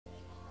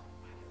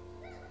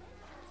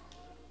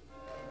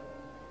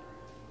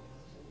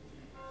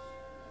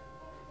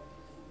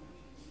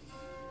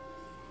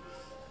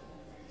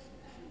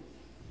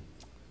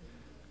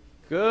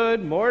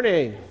Good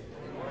morning.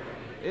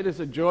 It is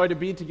a joy to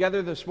be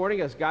together this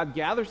morning as God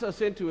gathers us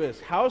into His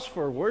house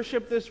for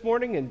worship this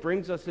morning and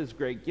brings us His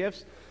great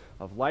gifts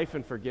of life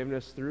and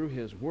forgiveness through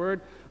His Word.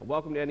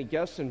 Welcome to any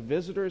guests and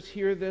visitors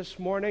here this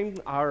morning.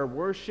 Our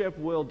worship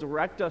will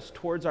direct us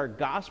towards our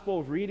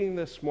gospel reading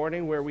this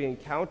morning, where we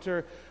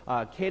encounter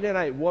a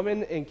Canaanite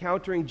woman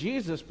encountering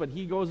Jesus, but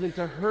He goes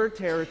into her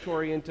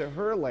territory, into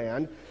her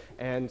land,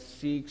 and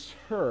seeks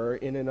her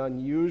in an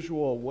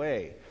unusual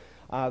way.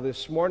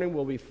 This morning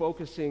we'll be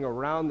focusing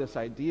around this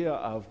idea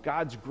of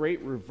God's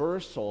great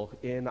reversal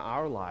in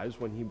our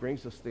lives when He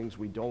brings us things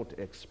we don't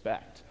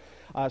expect.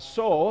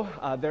 So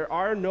there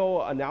are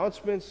no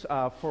announcements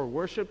for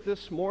worship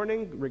this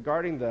morning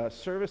regarding the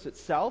service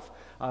itself.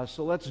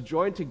 So let's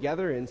join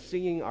together in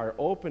singing our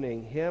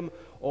opening hymn,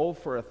 "Oh,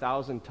 for a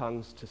Thousand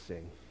Tongues to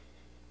Sing."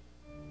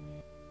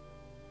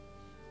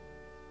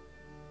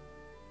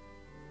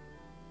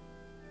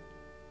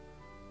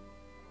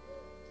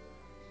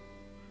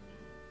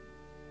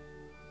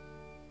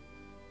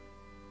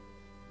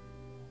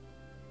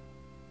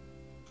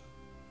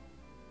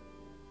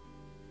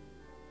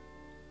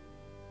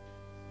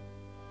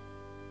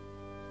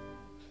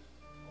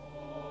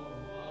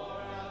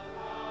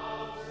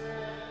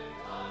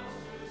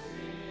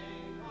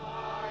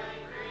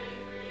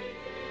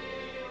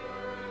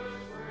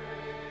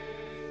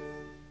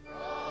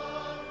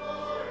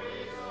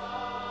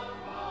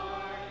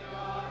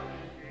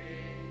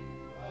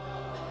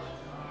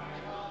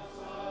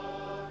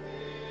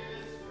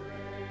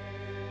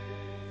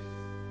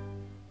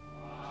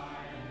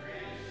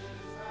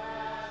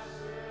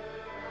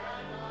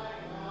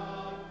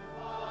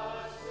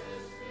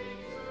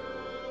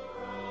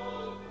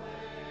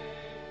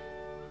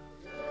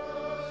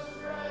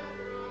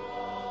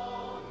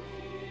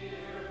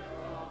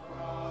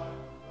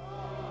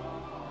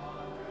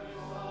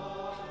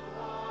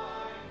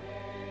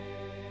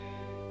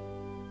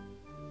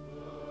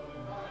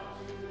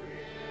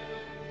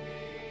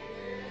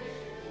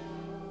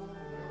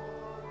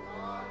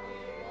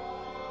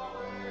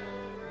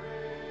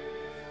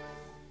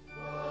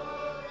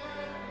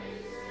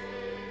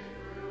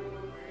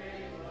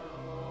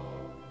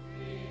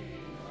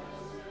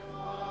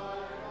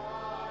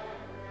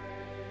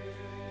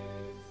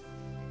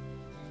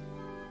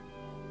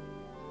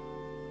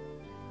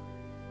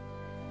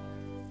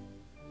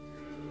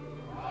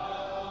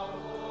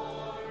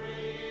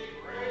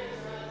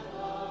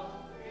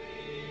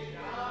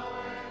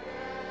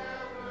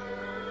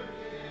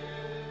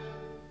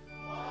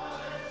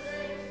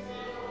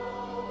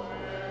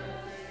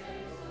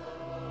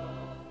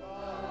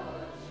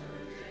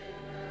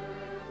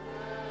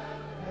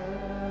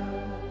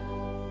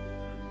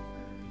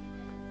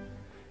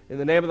 In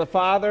the name of the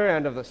Father,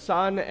 and of the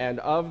Son, and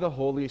of the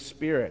Holy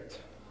Spirit.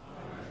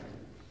 Amen.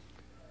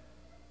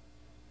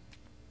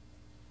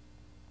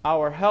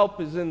 Our help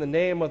is in the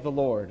name of the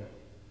Lord.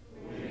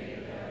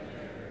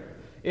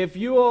 If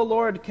you, O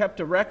Lord, kept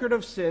a record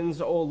of sins,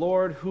 O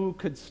Lord, who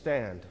could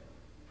stand?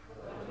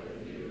 But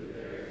with you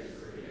there is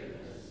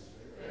forgiveness,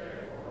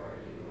 therefore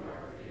you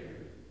are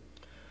feared.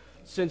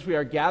 Since we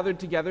are gathered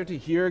together to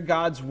hear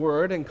God's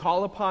word and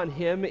call upon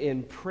Him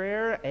in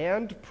prayer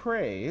and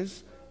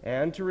praise,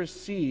 and to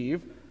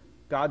receive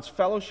God's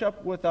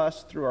fellowship with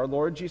us through our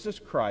Lord Jesus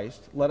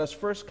Christ, let us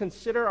first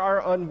consider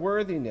our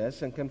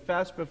unworthiness and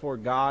confess before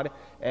God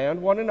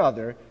and one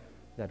another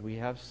that we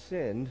have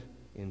sinned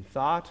in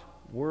thought,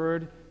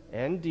 word,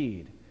 and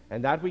deed,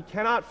 and that we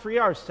cannot free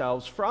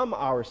ourselves from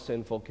our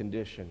sinful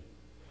condition.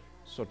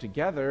 So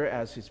together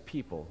as His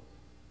people,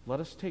 let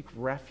us take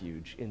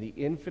refuge in the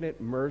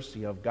infinite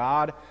mercy of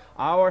God,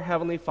 our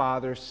Heavenly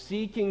Father,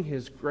 seeking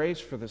His grace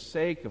for the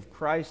sake of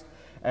Christ,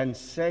 and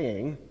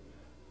saying,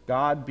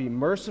 God, be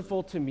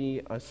merciful to me,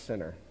 a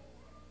sinner.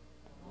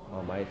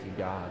 Almighty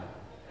God,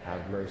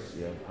 have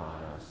mercy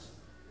upon us.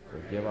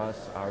 Forgive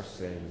us our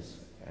sins,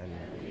 and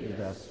lead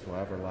us to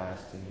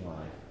everlasting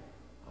life.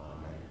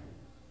 Amen.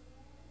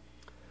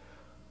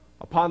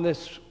 Upon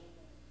this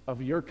of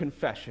your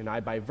confession, I,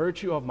 by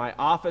virtue of my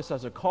office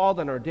as a called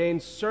and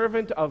ordained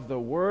servant of the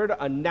Word,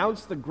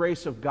 announce the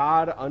grace of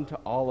God unto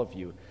all of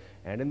you,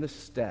 and in the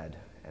stead,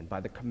 and by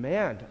the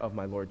command of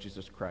my Lord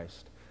Jesus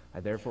Christ, I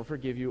therefore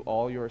forgive you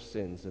all your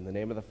sins in the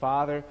name of the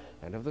Father,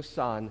 and of the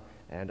Son,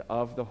 and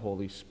of the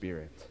Holy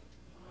Spirit.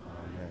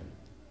 Amen.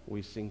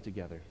 We sing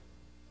together.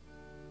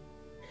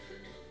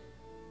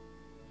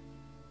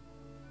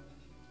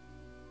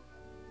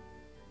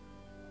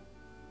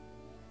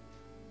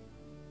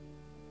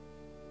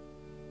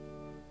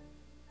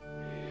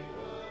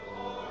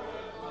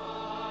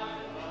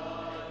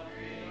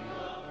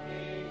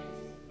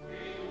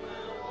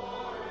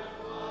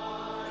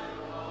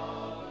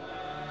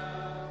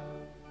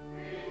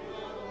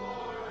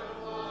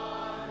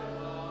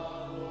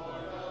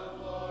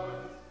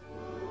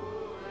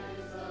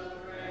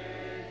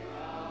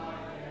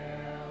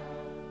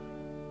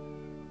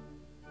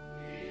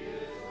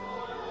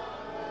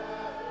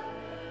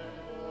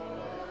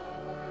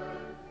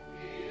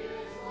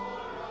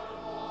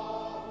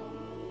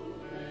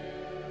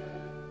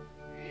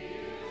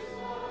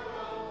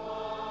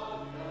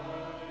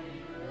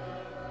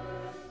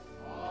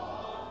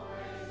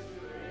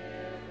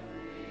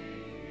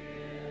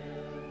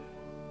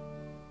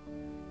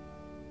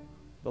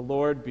 The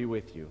Lord be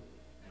with you.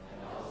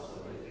 And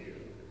also with you.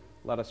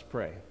 Let us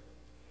pray.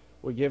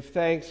 We give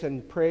thanks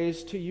and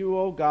praise to you,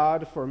 O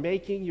God, for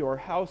making your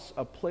house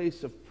a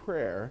place of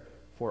prayer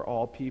for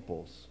all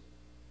peoples.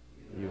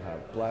 You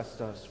have blessed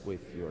us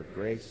with your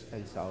grace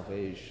and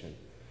salvation.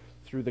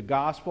 Through the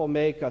gospel,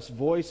 make us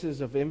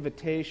voices of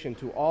invitation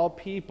to all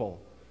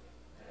people,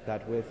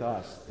 that with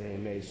us they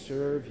may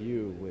serve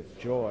you with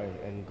joy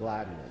and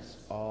gladness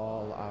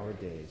all our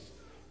days.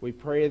 We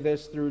pray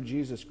this through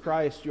Jesus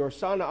Christ, your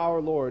Son, our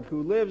Lord,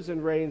 who lives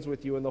and reigns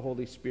with you in the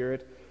Holy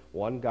Spirit,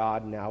 one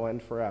God, now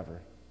and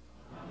forever.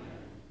 Amen.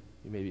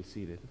 You may be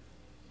seated.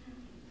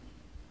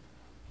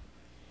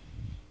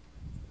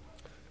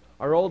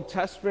 Our Old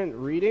Testament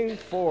reading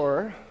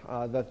for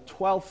the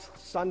 12th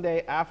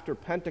Sunday after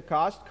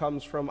Pentecost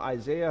comes from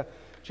Isaiah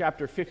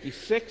chapter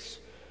 56,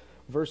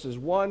 verses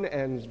 1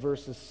 and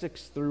verses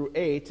 6 through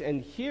 8.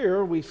 And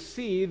here we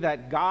see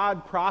that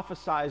God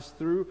prophesies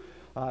through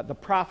the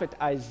prophet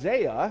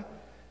Isaiah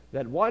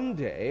that one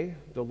day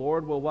the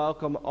Lord will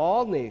welcome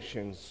all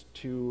nations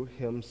to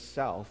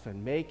himself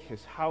and make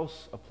his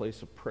house a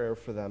place of prayer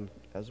for them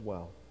as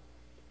well.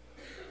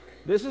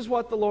 This is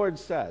what the Lord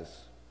says: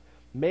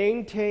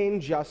 maintain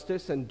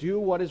justice and do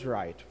what is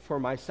right, for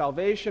my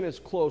salvation is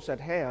close at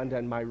hand,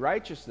 and my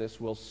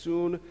righteousness will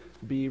soon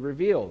be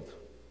revealed.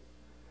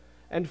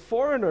 And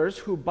foreigners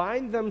who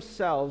bind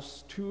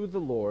themselves to the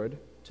Lord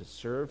to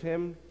serve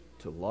him,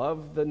 to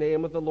love the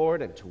name of the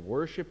Lord, and to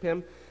worship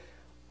him,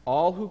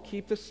 all who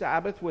keep the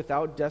Sabbath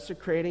without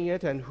desecrating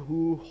it, and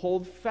who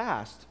hold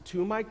fast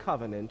to my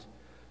covenant,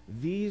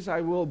 these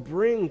I will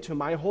bring to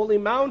my holy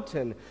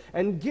mountain,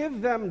 and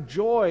give them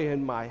joy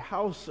in my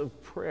house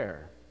of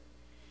prayer.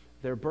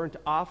 Their burnt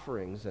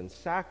offerings and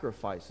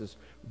sacrifices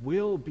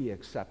will be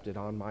accepted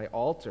on my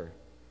altar,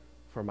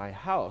 for my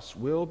house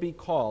will be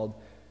called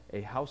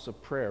a house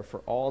of prayer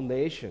for all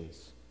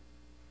nations.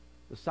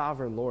 The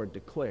sovereign Lord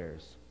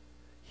declares,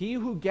 he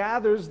who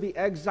gathers the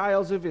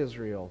exiles of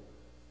Israel,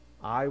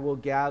 I will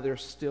gather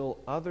still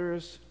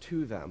others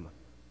to them,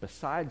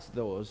 besides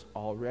those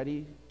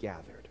already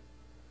gathered.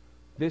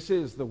 This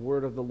is the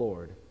word of the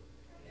Lord.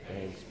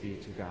 Thanks be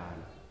to God.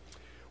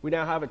 We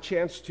now have a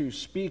chance to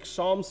speak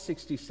Psalm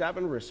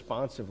 67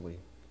 responsively.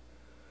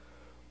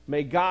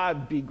 May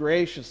God be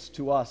gracious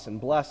to us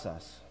and bless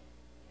us.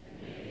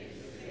 And make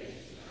his face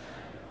to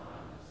shine upon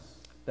us.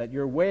 That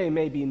your way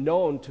may be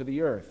known to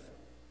the earth.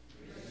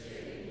 Your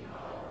saving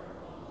power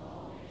among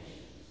all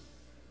nations.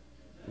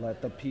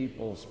 Let the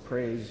peoples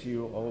praise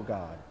you, O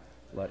God.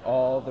 Let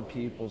all the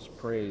peoples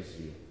praise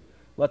you.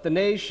 Let the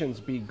nations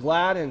be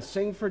glad and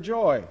sing for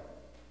joy.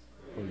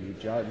 For you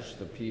judge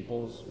the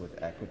peoples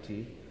with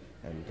equity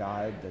and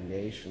guide the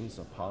nations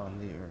upon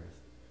the earth.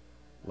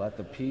 Let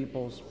the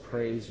peoples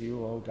praise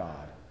you, O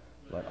God.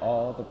 Let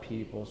all the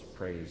peoples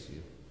praise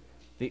you.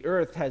 The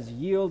earth has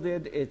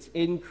yielded its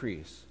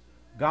increase.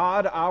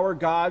 God, our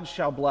God,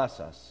 shall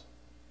bless us.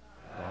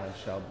 God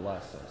shall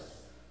bless us.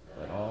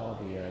 Let all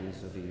the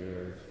ends of the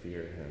earth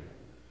fear him.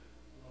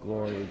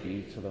 Glory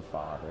be to the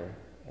Father,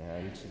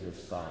 and to the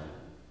Son,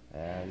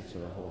 and to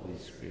the Holy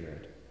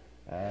Spirit,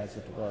 as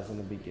it was in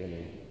the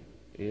beginning,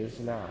 is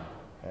now,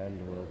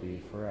 and will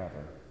be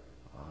forever.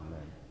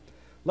 Amen.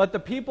 Let the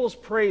peoples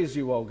praise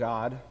you, O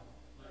God.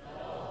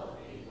 Let all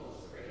the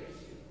peoples praise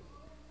you.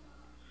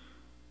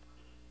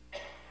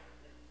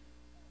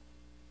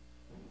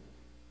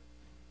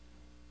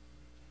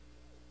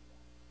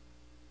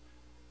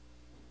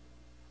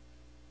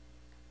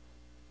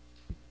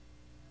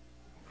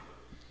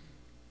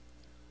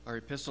 Our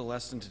epistle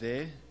lesson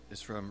today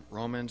is from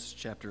Romans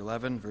chapter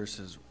 11,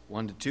 verses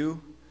 1 to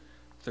 2,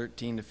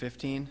 13 to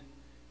 15,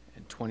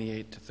 and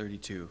 28 to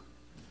 32.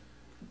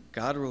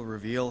 God will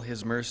reveal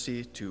his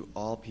mercy to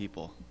all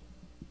people.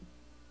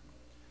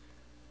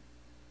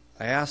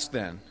 I ask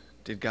then,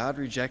 did God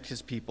reject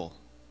his people?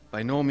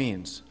 By no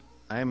means.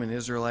 I am an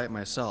Israelite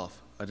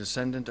myself, a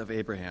descendant of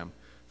Abraham,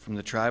 from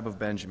the tribe of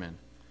Benjamin.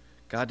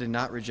 God did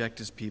not reject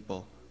his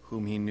people,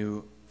 whom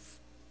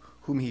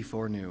he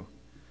foreknew.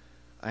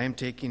 I am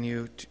taking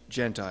you to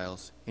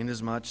Gentiles,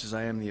 inasmuch as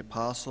I am the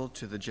apostle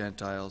to the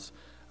Gentiles.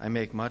 I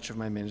make much of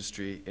my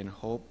ministry in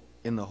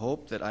the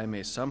hope that I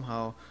may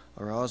somehow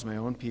arouse my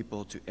own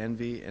people to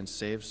envy and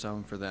save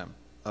some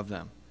of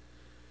them.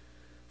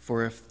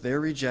 For if their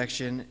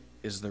rejection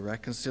is the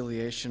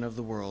reconciliation of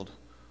the world,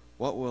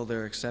 what will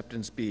their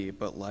acceptance be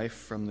but life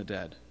from the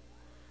dead?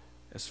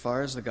 As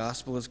far as the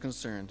gospel is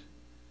concerned,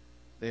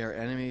 they are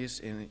enemies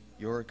in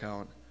your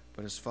account,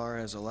 but as far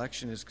as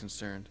election is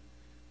concerned,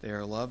 they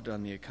are loved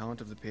on the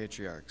account of the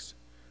patriarchs.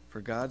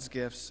 For God's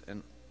gifts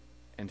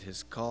and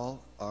his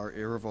call are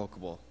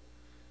irrevocable.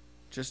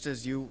 Just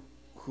as you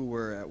who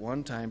were at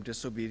one time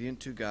disobedient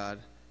to God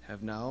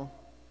have now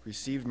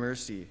received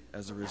mercy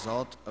as a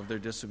result of their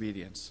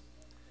disobedience,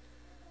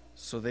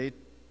 so they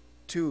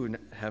too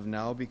have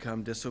now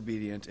become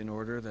disobedient in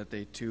order that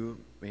they too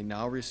may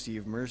now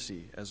receive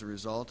mercy as a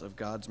result of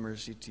God's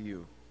mercy to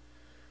you.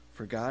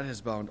 For God has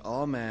bound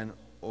all men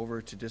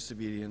over to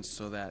disobedience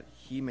so that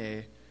he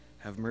may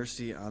have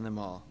mercy on them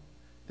all.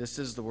 This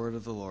is the word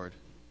of the Lord.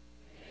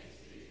 Thanks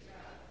be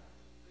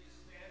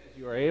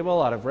You are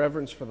able, out of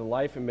reverence for the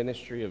life and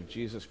ministry of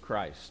Jesus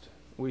Christ.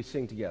 We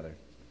sing together.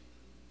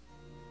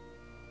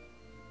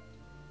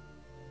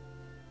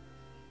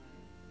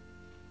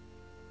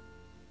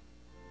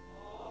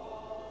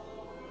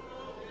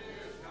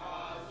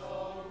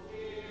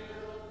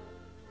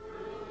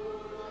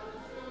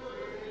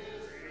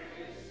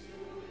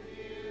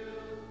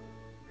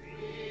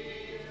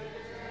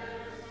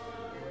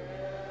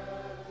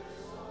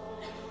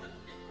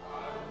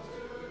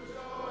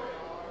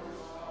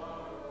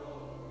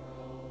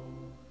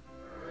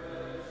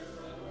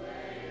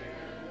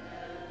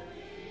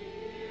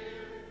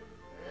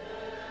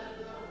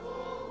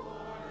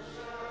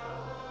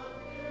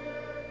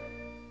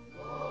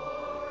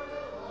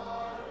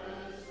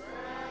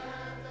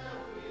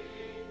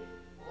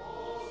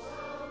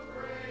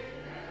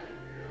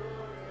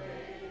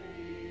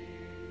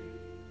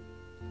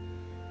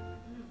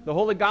 The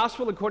Holy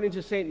Gospel according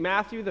to St.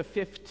 Matthew, the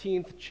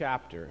 15th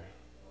chapter.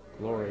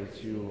 Glory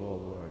to you, O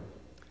Lord.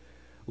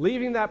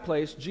 Leaving that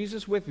place,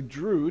 Jesus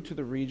withdrew to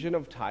the region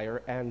of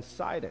Tyre and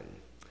Sidon.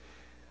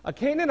 A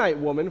Canaanite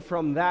woman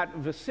from that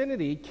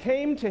vicinity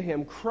came to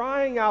him,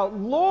 crying out,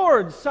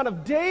 "Lord, Son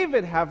of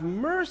David, have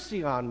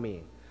mercy on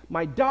me.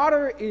 My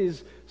daughter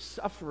is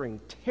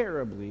suffering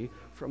terribly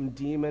from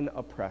demon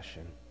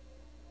oppression."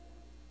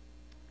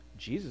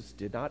 Jesus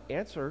did not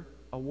answer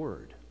a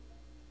word.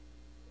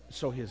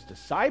 So his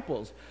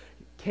disciples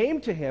came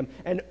to him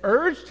and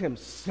urged him,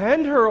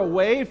 "Send her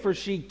away, for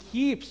she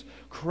keeps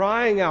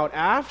crying out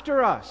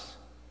after us."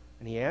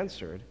 And he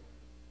answered,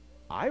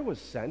 "I was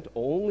sent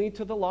only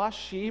to the lost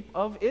sheep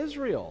of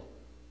Israel."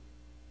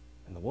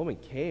 And the woman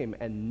came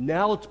and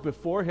knelt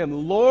before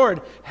him.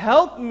 "Lord,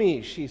 help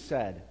me," she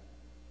said.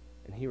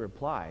 And he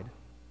replied,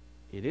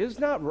 "It is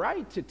not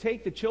right to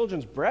take the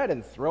children's bread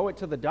and throw it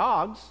to the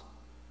dogs."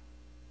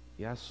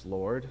 "Yes,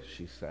 Lord,"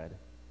 she said.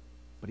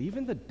 "But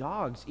even the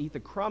dogs eat the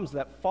crumbs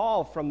that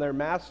fall from their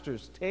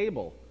master's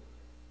table."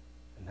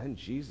 And then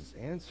Jesus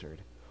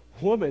answered,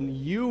 "Woman,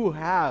 you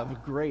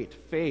have great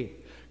faith.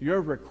 Your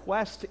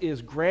request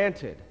is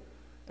granted."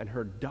 And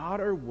her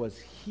daughter was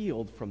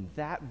healed from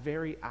that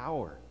very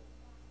hour.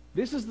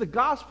 This is the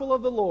gospel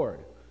of the Lord.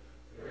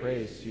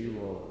 Praise to you,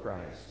 O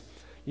Christ.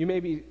 You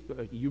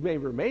may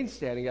remain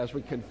standing as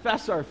we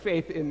confess our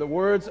faith in the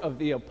words of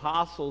the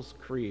Apostles'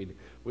 Creed.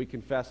 We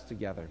confess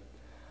together.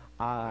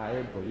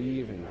 I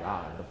believe in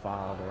God, the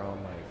Father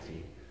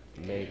Almighty,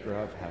 maker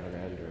of heaven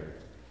and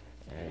earth,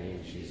 and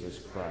in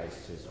Jesus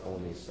Christ, his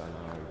only Son,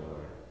 our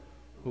Lord,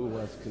 who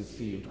was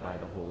conceived by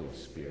the Holy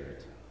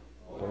Spirit,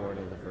 born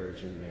of the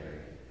Virgin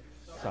Mary,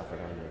 suffered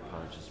under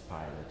Pontius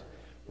Pilate,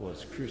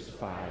 was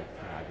crucified,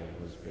 died,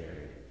 and was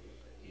buried.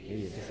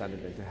 He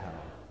descended into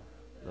hell.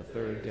 The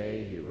third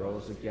day he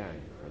rose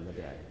again from the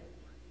dead.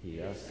 He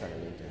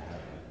ascended into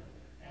heaven,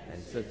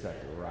 and sits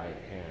at the right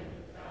hand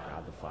of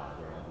God the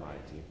Father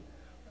Almighty.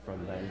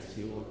 From thence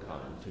he will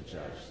come to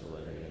judge the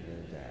living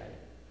and the dead.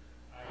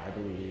 I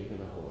believe in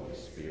the Holy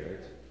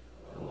Spirit,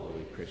 the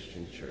Holy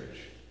Christian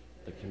Church,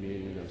 the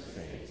communion of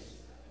saints,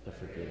 the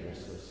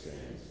forgiveness of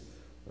sins,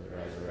 the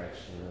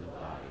resurrection of the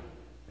body,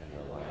 and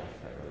the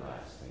life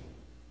everlasting.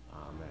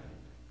 Amen.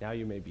 Now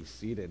you may be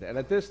seated. And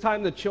at this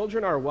time, the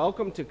children are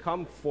welcome to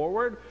come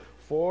forward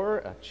for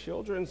a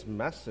children's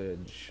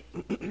message.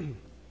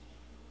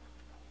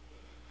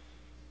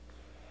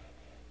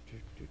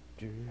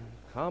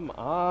 Come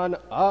on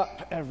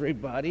up,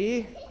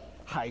 everybody.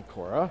 Hi,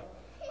 Cora.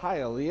 Hi,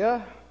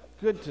 Aaliyah.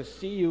 Good to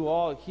see you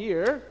all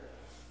here.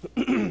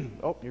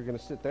 Oh, you're going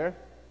to sit there?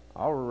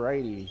 All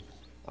righty.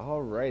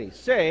 All righty.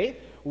 Say,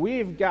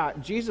 we've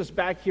got Jesus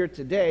back here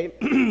today.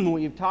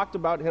 We've talked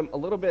about him a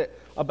little bit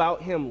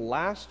about him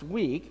last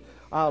week.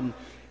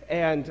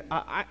 And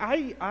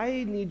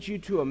I need you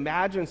to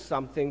imagine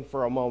something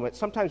for a moment.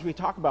 Sometimes we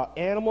talk about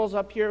animals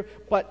up here,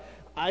 but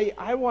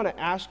I want to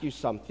ask you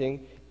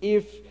something.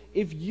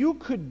 If you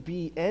could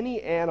be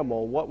any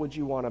animal, what would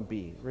you want to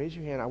be? Raise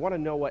your hand. I want to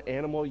know what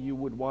animal you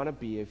would want to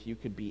be if you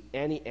could be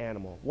any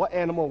animal. What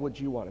animal would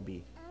you want to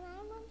be? I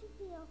want to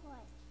be a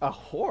horse. A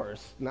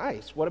horse?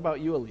 Nice. What about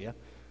you, Aaliyah?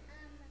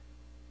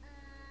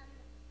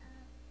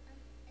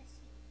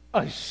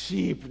 A sheep. A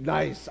sheep.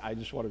 Nice. I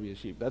just want to be a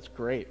sheep. That's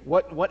great.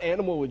 What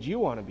animal would you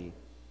want to be?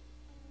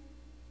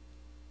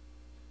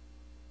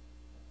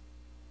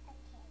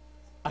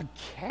 A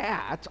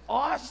cat?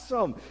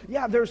 Awesome.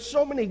 Yeah, there's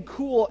so many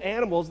cool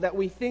animals that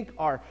we think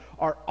are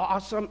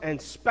awesome and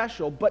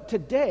special. But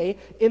today,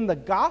 in the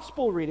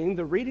gospel reading,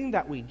 the reading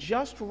that we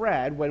just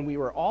read when we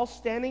were all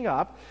standing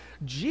up,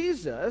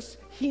 Jesus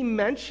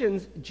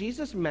mentions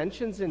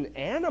an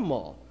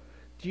animal.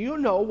 Do you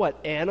know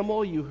what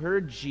animal you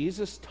heard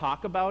Jesus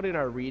talk about in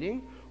our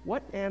reading?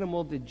 What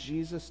animal did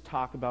Jesus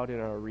talk about in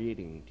our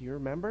reading? Do you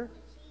remember?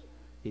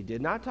 He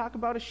did not talk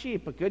about a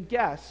sheep, but good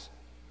guess.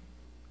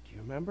 Do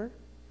you remember?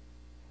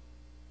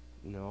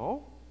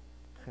 No?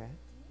 Okay.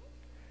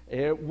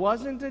 It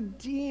wasn't a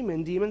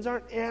demon. Demons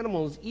aren't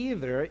animals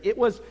either. It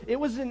was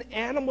an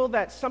animal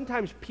that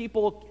sometimes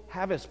people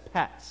have as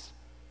pets.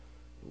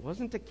 It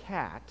wasn't a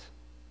cat.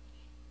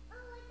 Oh,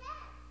 like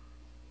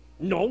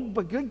that. No,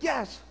 but good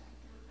guess.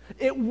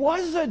 It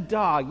was a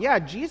dog. Yeah,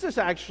 Jesus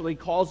actually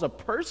calls a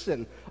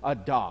person a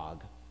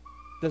dog.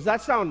 Does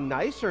that sound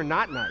nice or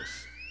not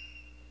nice?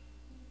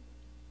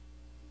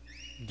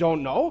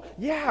 Don't know?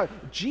 Yeah,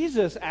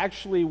 Jesus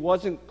actually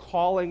wasn't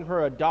calling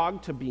her a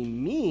dog to be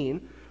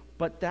mean,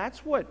 but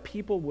that's what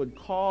people would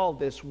call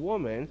this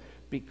woman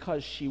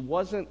because she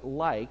wasn't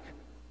like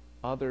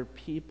other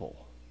people.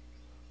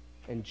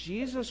 And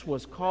Jesus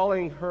was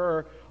calling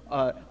her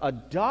a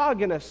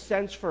dog in a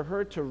sense for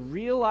her to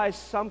realize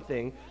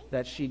something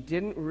that she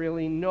didn't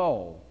really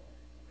know.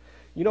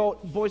 You know,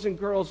 boys and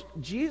girls,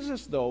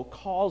 Jesus, though,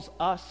 calls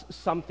us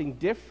something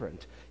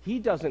different. He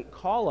doesn't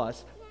call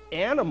us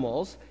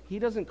animals. He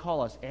doesn't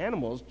call us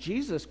animals.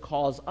 Jesus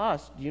calls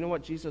us, do you know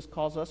what Jesus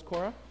calls us,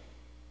 Cora?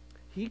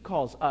 He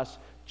calls us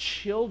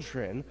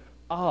children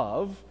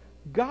of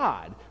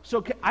God.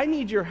 So I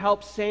need your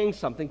help saying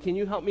something. Can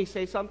you help me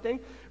say something?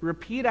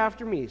 Repeat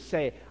after me.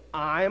 Say,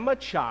 I'm a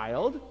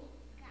child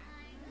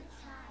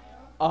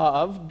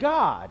of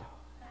God.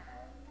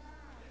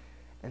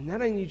 And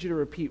then I need you to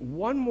repeat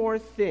one more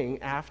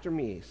thing after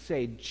me.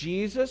 Say,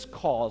 Jesus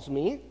calls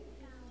me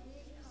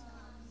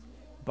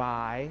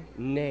by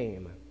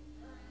name.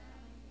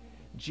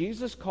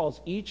 Jesus calls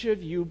each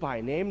of you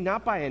by name,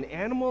 not by an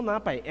animal,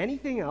 not by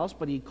anything else,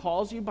 but he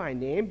calls you by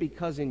name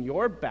because in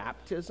your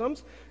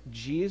baptisms,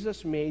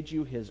 Jesus made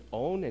you his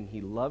own and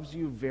he loves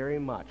you very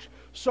much.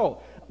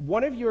 So,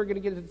 one of you are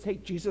going to get to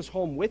take Jesus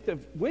home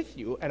with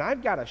you, and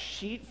I've got a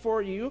sheet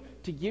for you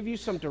to give you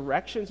some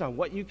directions on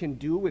what you can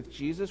do with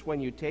Jesus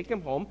when you take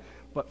him home.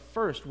 But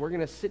first, we're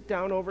going to sit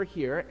down over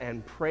here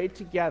and pray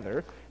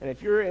together. And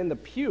if you're in the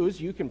pews,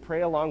 you can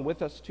pray along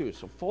with us too.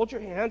 So fold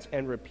your hands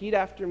and repeat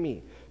after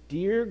me.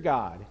 Dear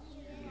God,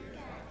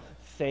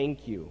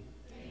 thank you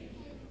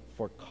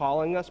for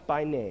calling us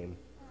by name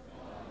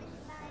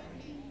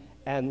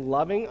and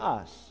loving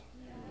us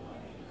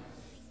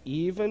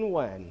even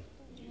when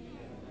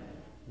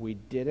we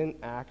didn't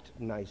act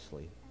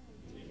nicely.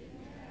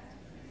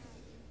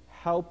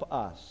 Help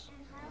us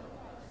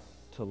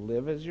to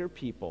live as your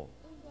people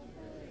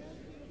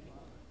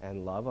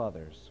and love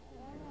others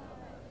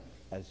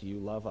as you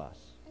love us.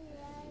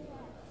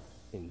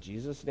 In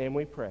Jesus' name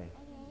we pray.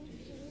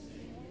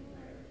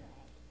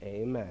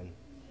 Amen.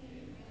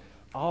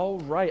 All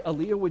right,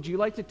 Aaliyah, would you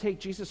like to take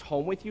Jesus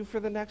home with you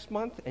for the next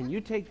month? And you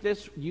take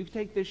this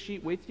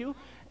sheet with you.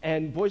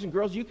 And boys and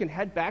girls, you can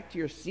head back to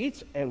your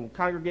seats. And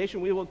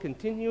congregation, we will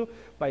continue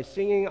by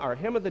singing our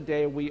hymn of the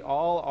day, We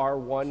All Are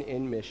One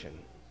in Mission.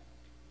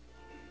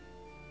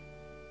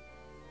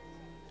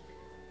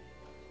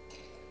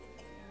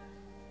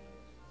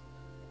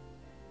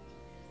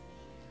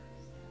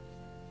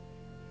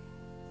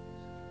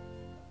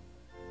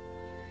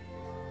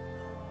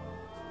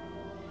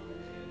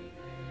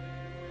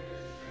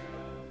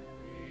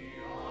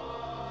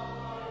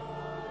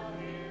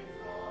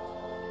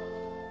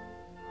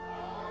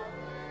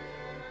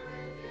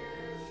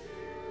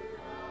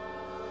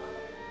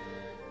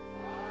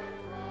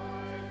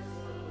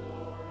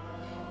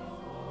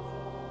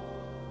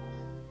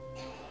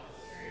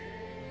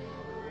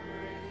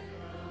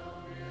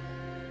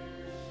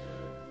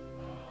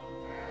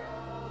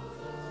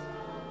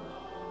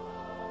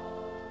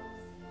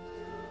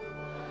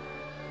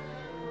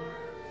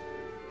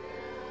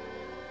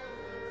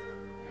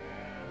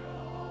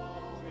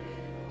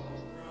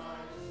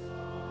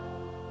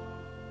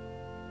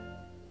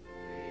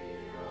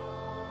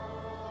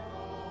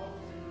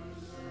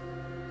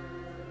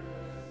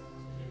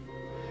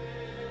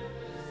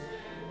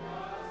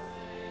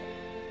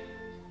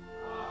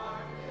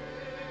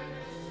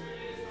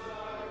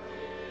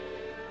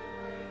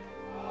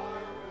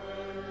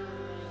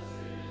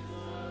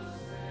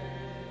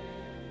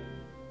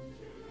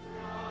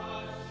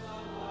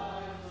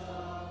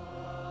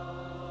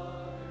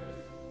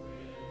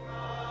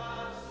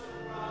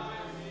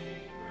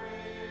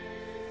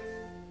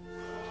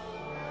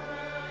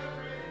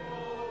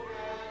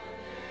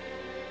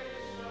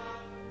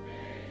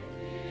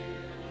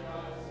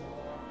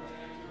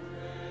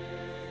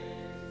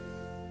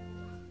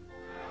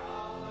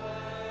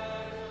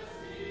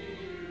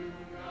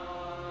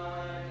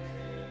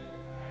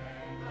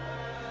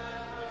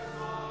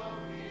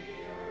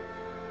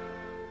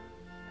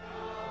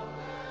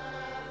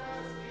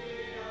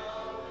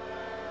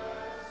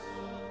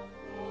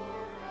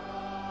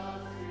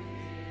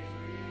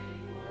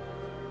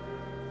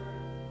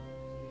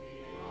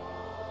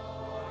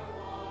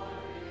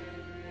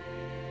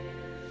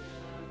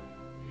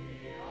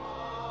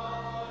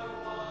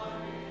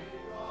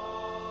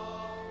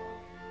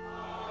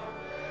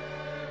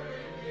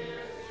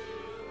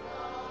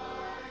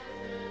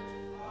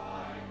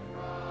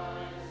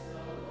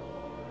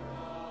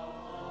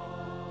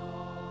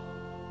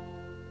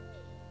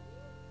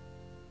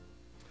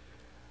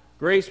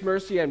 Grace,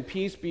 mercy, and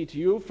peace be to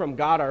you from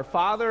God our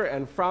Father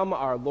and from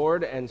our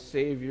Lord and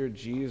Savior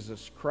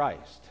Jesus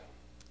Christ.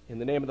 In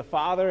the name of the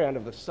Father, and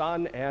of the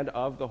Son, and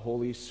of the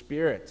Holy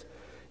Spirit.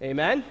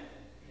 Amen?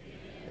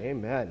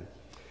 Amen.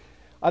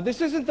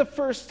 This isn't the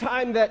first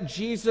time that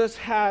Jesus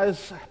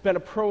has been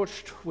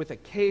approached with a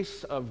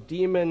case of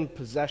demon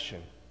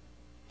possession.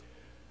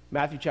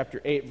 Matthew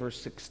chapter 8,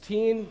 verse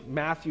 16,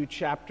 Matthew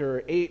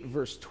chapter 8,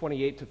 verse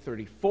 28 to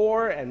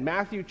 34, and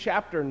Matthew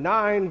chapter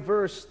 9,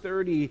 verse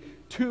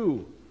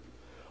 32.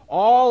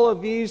 All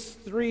of these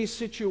three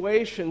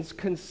situations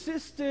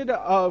consisted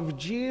of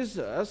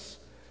Jesus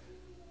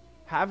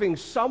having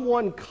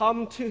someone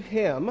come to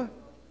him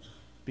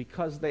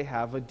because they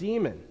have a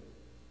demon.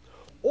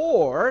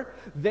 Or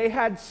they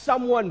had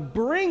someone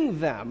bring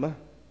them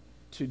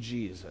to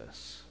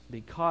Jesus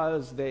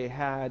because they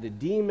had a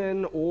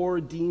demon or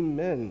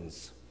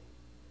demons.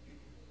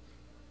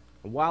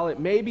 While it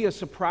may be a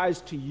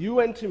surprise to you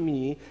and to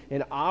me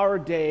in our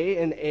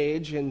day and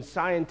age in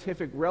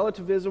scientific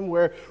relativism,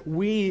 where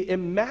we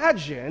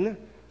imagine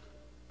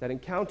that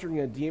encountering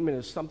a demon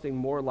is something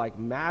more like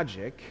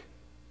magic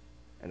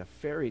and a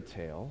fairy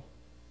tale,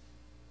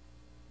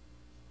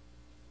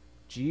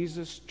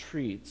 Jesus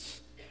treats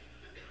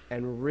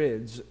and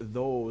rids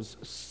those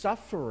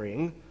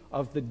suffering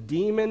of the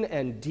demon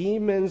and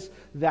demons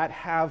that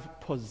have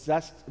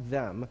possessed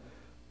them,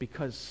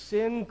 because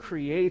sin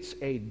creates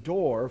a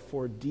door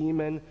for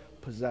demon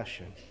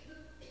possession.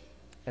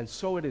 And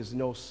so it is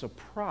no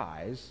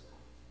surprise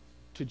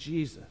to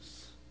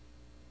Jesus.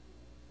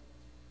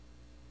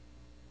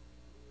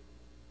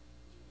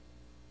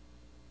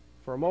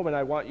 For a moment,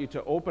 I want you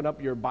to open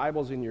up your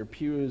Bibles in your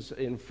pews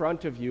in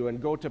front of you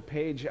and go to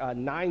page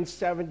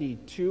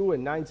 972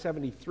 and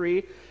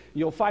 973.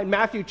 You'll find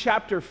Matthew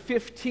chapter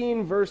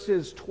 15,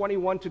 verses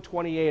 21 to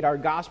 28, our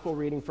gospel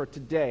reading for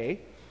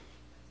today.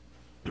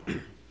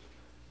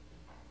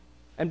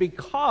 And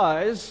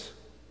because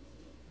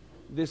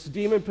this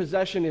demon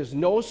possession is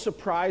no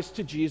surprise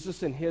to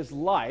Jesus in his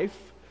life,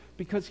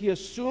 because he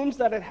assumes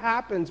that it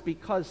happens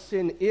because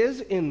sin is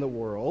in the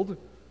world,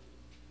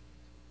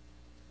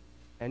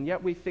 and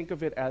yet we think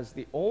of it as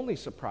the only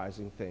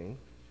surprising thing,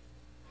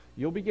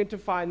 you'll begin to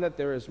find that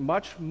there is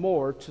much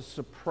more to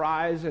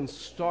surprise and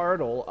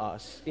startle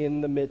us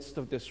in the midst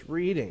of this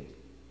reading.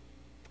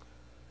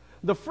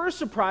 The first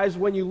surprise,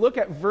 when you look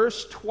at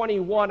verse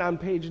 21 on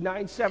page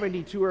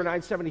 972 or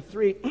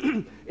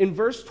 973, in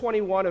verse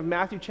 21 of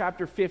Matthew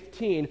chapter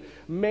 15,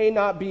 may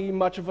not be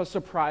much of a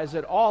surprise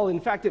at all. In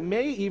fact, it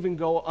may even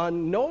go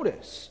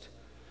unnoticed.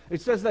 It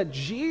says that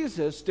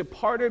Jesus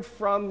departed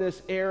from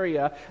this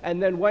area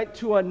and then went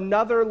to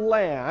another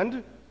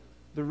land,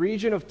 the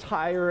region of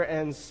Tyre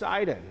and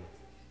Sidon.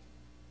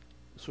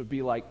 This would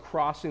be like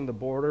crossing the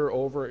border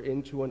over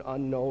into an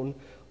unknown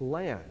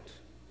land.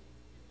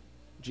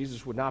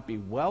 Jesus would not be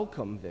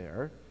welcome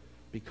there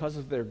because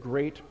of their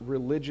great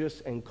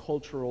religious and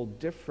cultural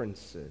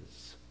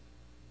differences.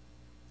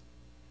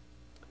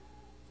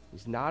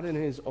 He's not in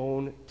his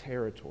own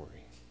territory.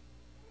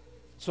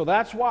 So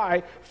that's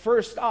why,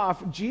 first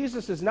off,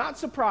 Jesus is not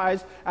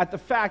surprised at the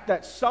fact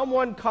that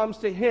someone comes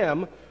to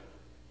him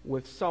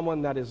with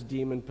someone that is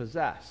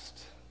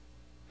demon-possessed.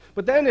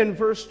 But then in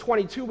verse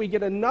 22, we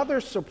get another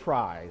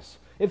surprise.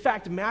 In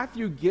fact,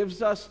 Matthew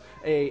gives us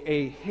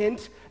a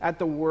hint at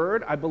the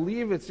word. I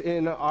believe it's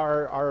in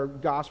our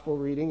gospel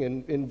reading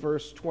in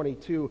verse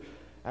 22.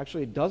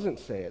 Actually, it doesn't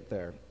say it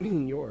there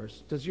in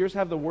yours. Does yours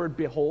have the word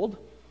behold?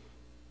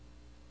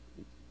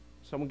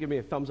 Someone give me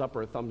a thumbs up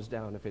or a thumbs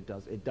down if it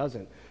does. It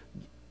doesn't.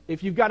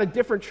 If you've got a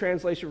different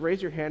translation,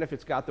 raise your hand if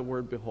it's got the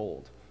word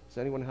behold. Does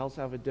anyone else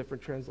have a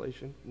different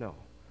translation? No.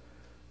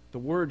 The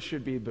word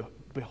should be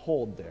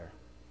behold there.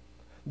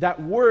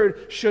 That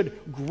word should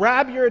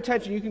grab your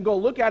attention. You can go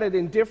look at it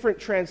in different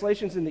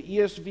translations in the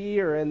ESV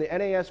or in the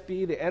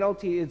NASB, the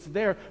NLT. It's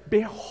there.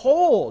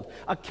 Behold,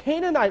 a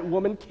Canaanite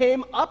woman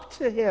came up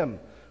to him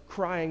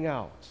crying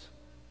out.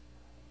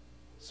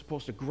 It's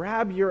supposed to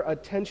grab your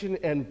attention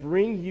and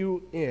bring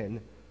you in.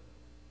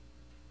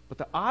 But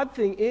the odd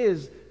thing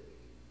is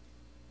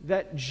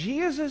that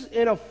Jesus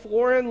in a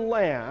foreign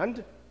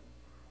land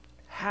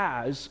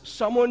has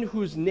someone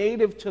who's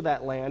native to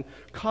that land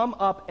come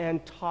up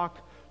and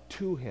talk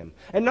to him.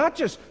 And not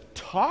just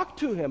talk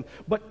to him,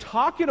 but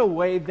talk in a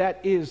way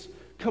that is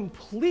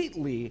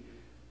completely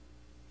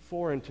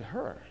foreign to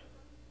her.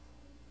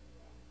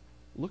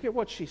 Look at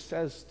what she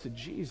says to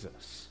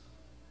Jesus.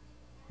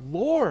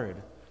 Lord,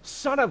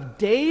 Son of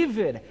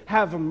David,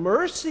 have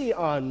mercy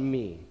on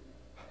me.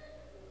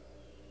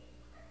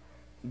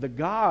 The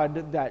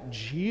God that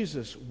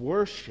Jesus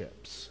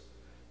worships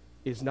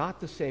is not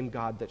the same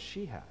God that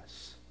she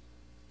has.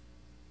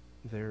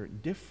 They're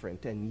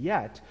different, and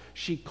yet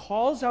she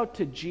calls out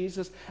to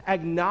Jesus,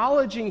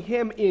 acknowledging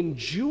him in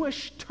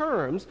Jewish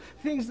terms,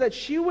 things that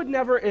she would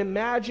never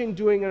imagine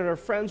doing and her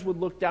friends would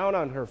look down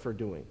on her for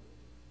doing.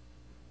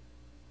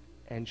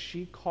 And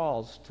she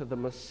calls to the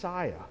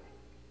Messiah.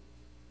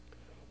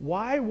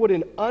 Why would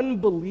an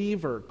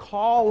unbeliever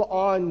call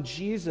on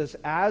Jesus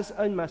as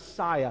a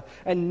Messiah?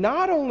 And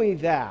not only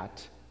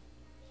that,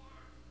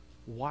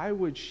 why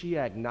would she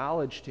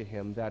acknowledge to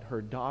him that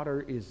her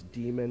daughter is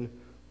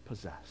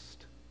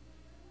demon-possessed?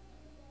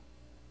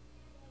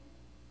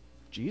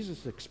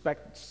 Jesus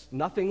expects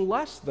nothing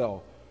less,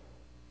 though.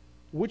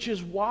 Which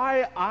is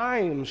why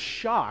I'm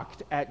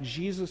shocked at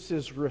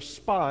Jesus'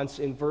 response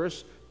in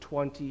verse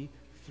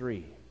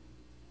 23.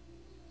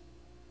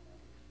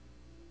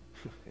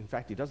 In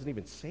fact, he doesn't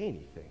even say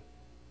anything.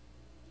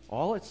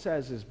 All it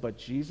says is, but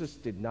Jesus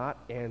did not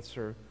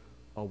answer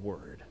a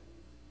word.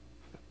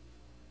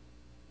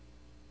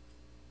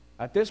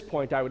 At this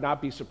point, I would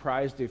not be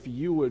surprised if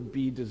you would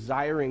be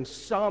desiring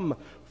some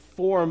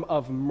form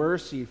of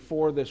mercy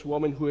for this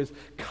woman who is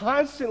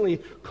constantly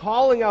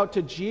calling out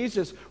to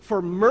Jesus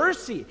for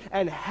mercy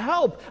and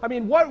help. I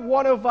mean, what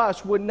one of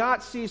us would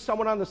not see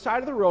someone on the side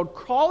of the road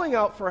calling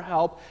out for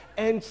help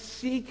and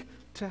seek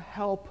to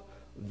help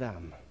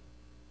them?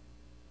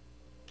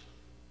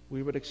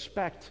 We would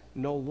expect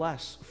no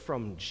less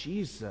from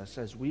Jesus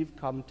as we've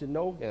come to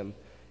know him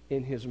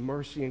in his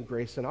mercy and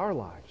grace in our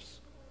lives.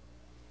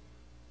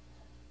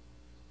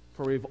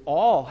 For we've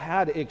all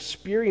had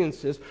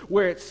experiences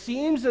where it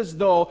seems as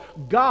though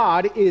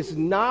God is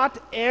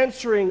not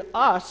answering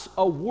us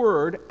a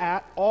word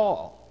at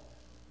all.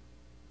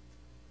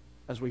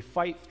 As we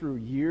fight through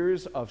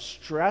years of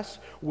stress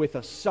with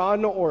a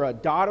son or a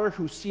daughter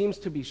who seems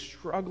to be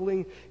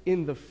struggling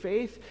in the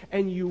faith,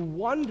 and you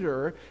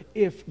wonder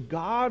if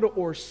God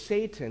or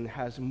Satan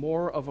has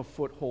more of a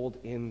foothold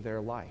in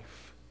their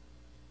life.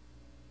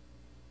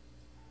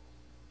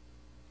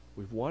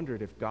 We've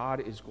wondered if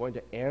God is going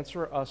to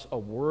answer us a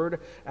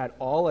word at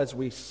all as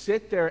we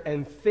sit there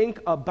and think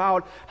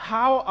about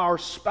how our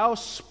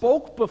spouse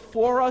spoke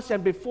before us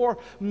and before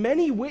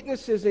many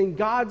witnesses in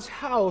God's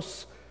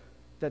house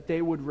that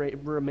they would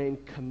remain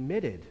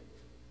committed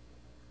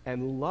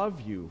and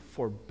love you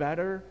for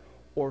better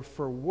or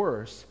for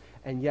worse,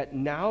 and yet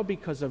now,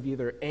 because of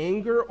either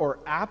anger or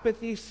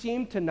apathy,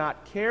 seem to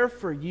not care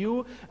for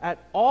you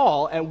at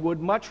all and would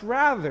much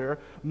rather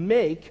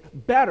make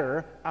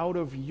better out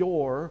of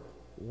your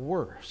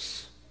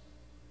worse.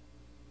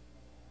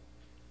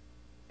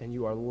 And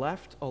you are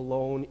left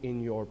alone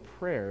in your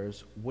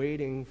prayers,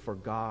 waiting for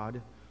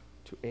God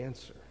to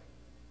answer.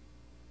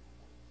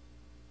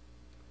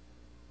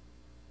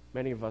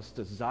 Many of us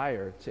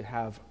desire to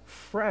have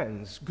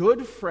friends,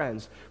 good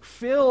friends,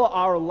 fill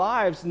our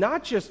lives,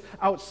 not just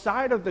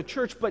outside of the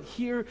church, but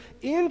here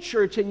in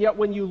church. And yet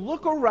when you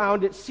look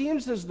around, it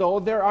seems as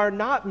though there are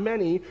not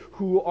many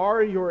who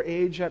are your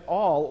age at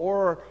all,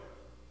 or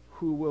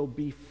who will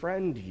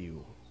befriend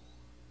you,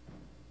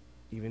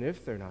 even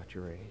if they're not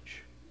your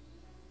age.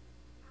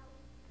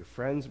 Your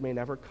friends may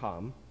never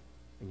come,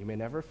 and you may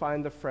never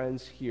find the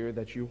friends here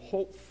that you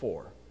hope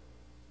for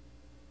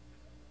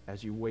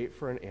as you wait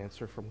for an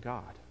answer from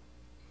God.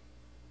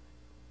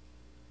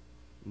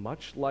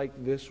 Much like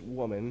this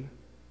woman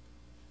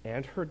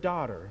and her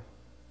daughter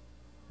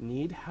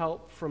need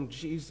help from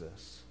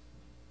Jesus,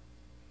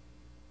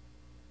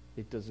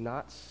 it does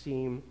not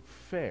seem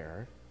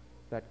fair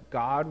that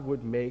God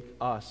would make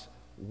us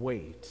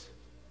wait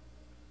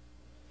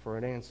for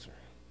an answer.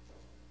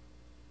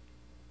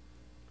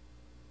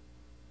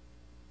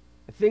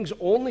 Things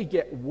only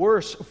get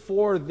worse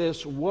for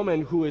this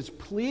woman who is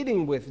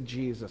pleading with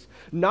Jesus.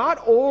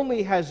 Not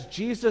only has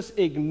Jesus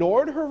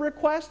ignored her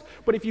request,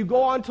 but if you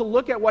go on to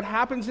look at what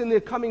happens in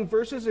the coming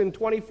verses in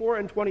 24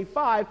 and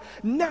 25,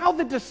 now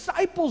the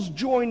disciples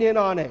join in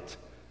on it.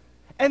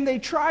 And they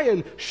try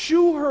and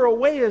shoo her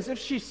away as if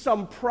she's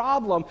some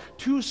problem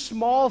too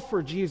small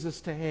for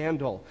Jesus to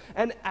handle.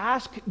 And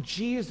ask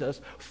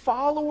Jesus,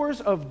 followers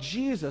of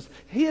Jesus,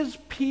 his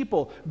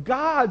people,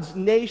 God's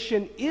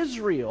nation,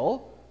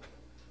 Israel,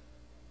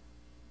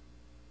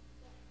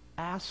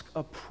 ask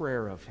a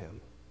prayer of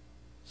him.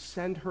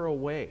 Send her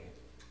away,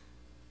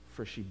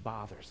 for she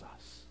bothers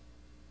us.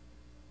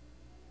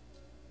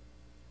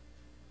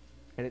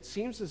 And it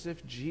seems as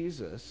if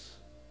Jesus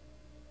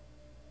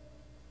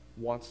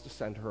wants to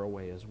send her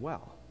away as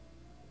well.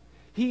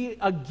 He,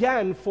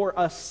 again, for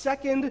a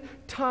second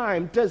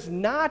time, does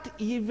not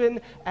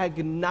even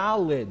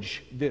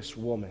acknowledge this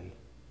woman,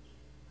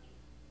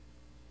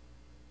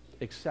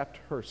 except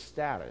her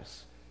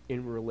status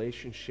in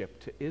relationship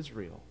to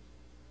Israel.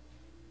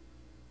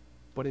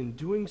 But in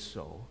doing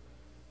so,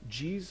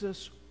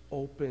 Jesus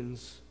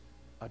opens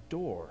a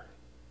door,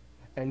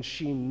 and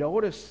she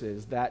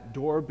notices that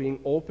door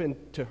being opened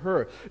to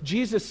her.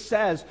 Jesus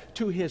says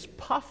to his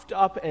puffed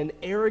up and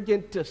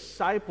arrogant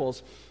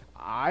disciples,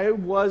 I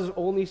was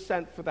only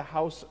sent for the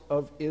house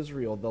of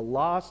Israel, the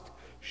lost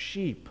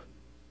sheep.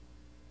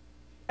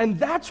 And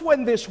that's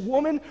when this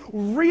woman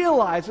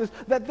realizes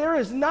that there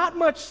is not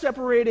much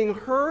separating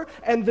her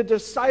and the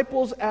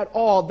disciples at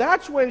all.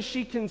 That's when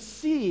she can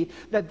see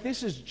that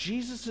this is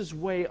Jesus'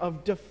 way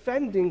of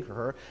defending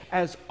her,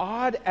 as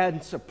odd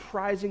and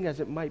surprising as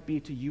it might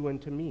be to you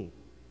and to me.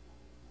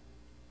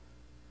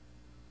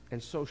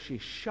 And so she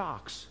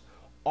shocks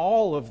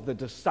all of the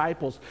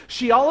disciples.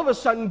 She all of a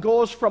sudden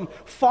goes from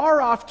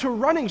far off to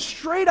running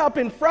straight up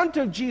in front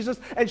of Jesus,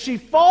 and she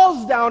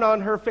falls down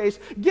on her face,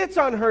 gets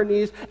on her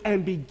knees,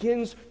 and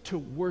begins to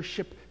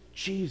worship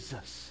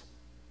Jesus,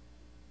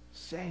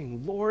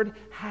 saying, Lord,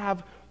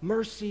 have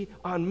mercy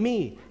on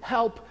me.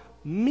 Help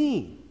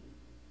me.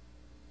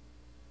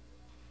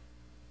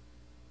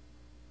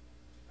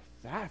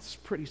 That's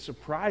pretty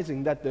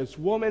surprising that this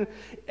woman,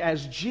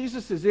 as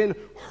Jesus is in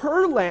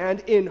her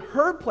land, in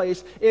her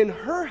place, in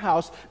her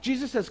house,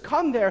 Jesus has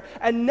come there,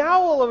 and now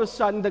all of a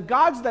sudden the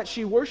gods that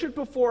she worshiped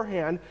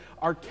beforehand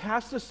are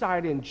cast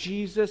aside, and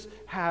Jesus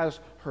has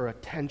her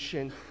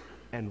attention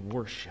and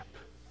worship.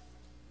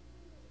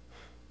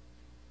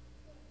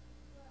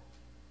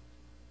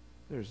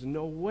 There's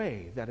no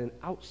way that an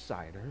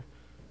outsider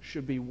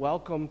should be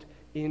welcomed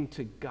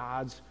into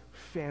God's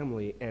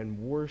family and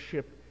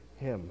worship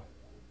him.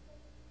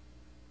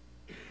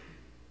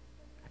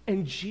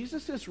 And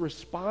Jesus'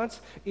 response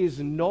is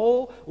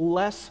no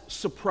less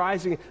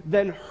surprising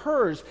than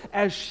hers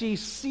as she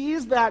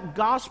sees that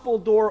gospel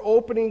door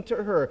opening to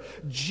her.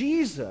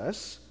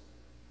 Jesus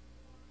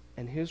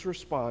and his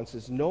response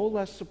is no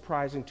less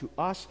surprising to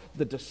us,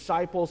 the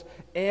disciples,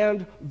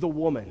 and the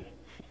woman.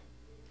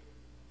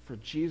 For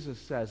Jesus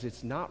says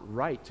it's not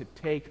right to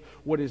take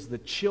what is the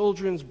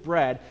children's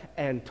bread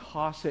and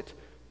toss it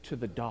to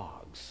the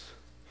dogs.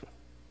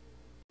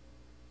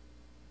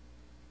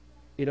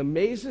 It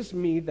amazes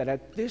me that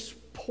at this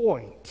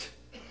point,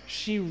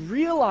 she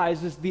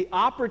realizes the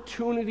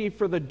opportunity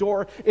for the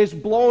door is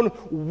blown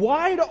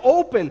wide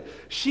open.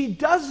 She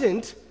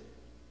doesn't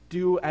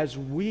do as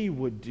we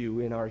would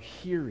do in our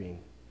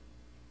hearing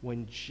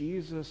when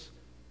Jesus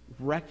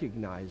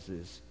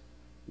recognizes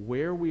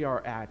where we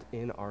are at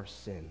in our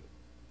sin.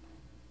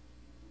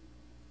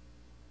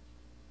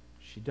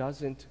 She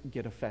doesn't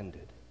get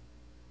offended.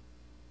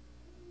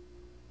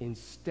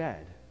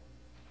 Instead,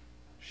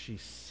 she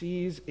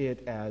sees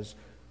it as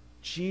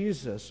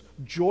Jesus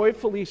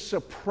joyfully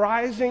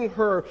surprising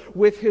her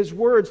with his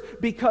words,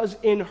 because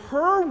in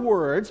her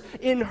words,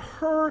 in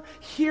her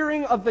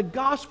hearing of the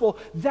gospel,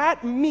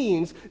 that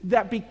means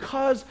that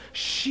because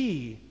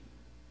she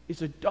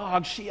is a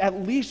dog,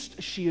 at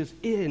least she is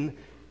in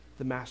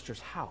the master's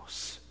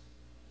house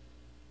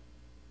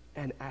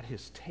and at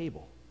his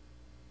table.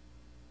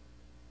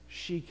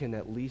 She can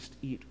at least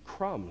eat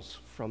crumbs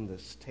from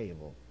this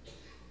table.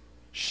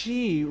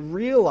 She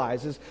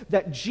realizes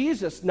that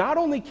Jesus, not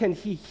only can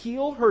he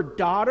heal her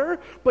daughter,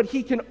 but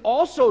he can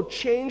also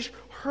change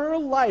her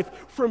life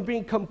from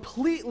being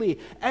completely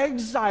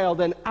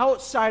exiled and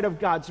outside of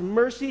God's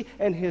mercy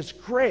and his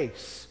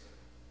grace,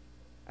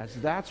 as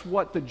that's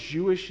what the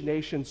Jewish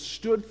nation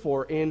stood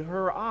for in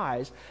her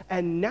eyes.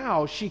 And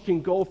now she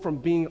can go from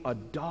being a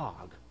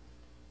dog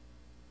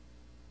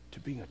to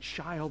being a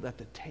child at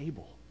the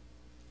table.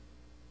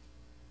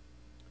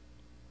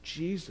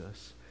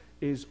 Jesus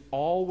is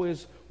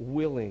always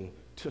willing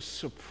to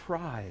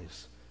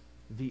surprise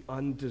the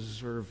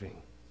undeserving.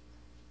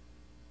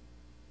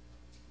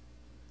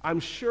 I'm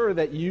sure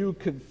that you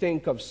could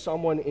think of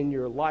someone in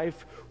your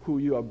life who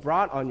you have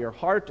brought on your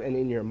heart and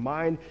in your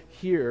mind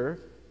here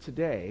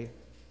today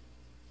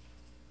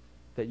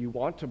that you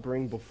want to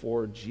bring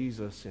before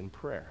Jesus in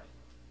prayer.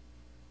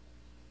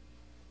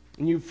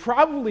 And you've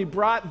probably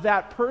brought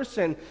that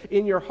person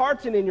in your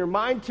heart and in your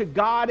mind to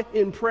God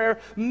in prayer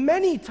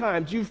many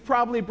times. You've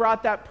probably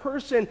brought that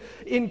person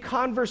in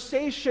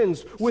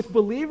conversations with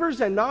believers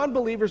and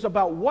non-believers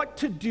about what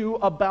to do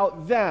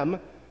about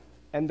them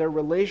and their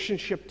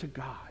relationship to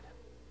God.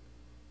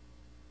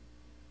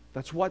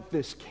 That's what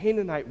this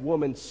Canaanite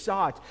woman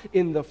sought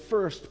in the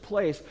first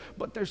place.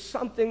 But there's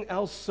something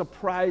else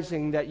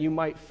surprising that you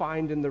might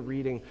find in the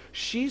reading.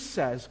 She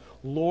says,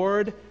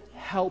 "Lord,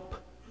 help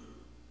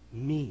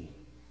me."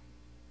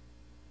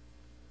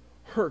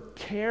 Her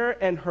care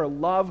and her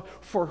love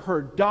for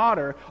her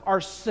daughter are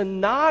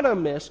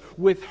synonymous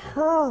with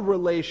her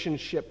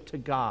relationship to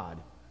God.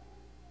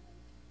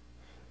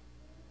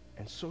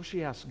 And so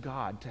she asks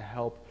God to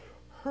help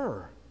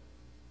her.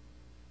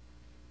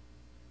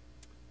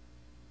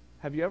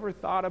 Have you ever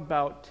thought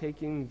about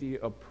taking the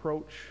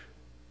approach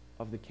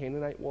of the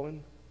Canaanite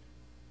woman?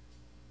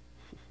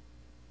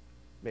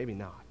 Maybe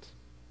not.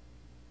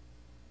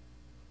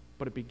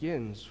 But it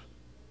begins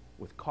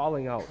with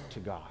calling out to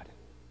God.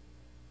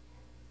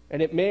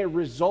 And it may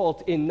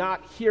result in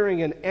not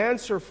hearing an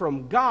answer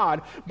from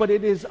God, but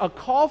it is a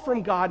call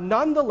from God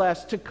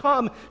nonetheless to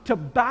come to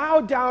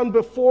bow down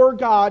before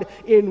God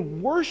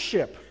in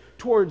worship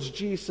towards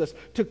Jesus,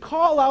 to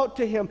call out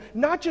to him,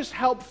 not just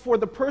help for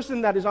the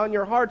person that is on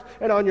your heart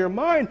and on your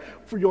mind,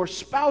 for your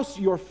spouse,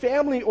 your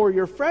family, or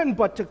your friend,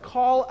 but to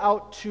call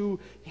out to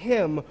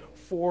him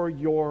for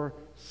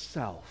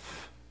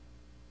yourself.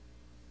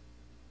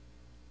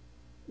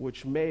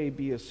 Which may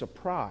be a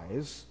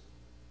surprise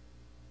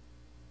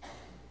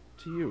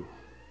to you.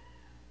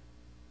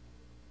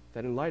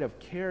 That in light of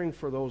caring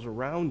for those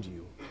around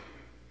you,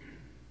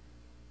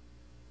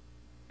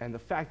 and the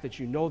fact that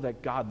you know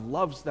that God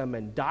loves them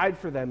and died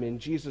for them in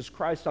Jesus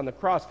Christ on the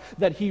cross,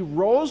 that he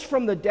rose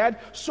from the dead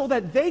so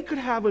that they could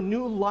have a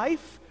new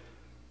life,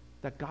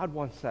 that God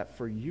wants that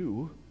for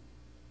you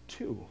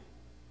too.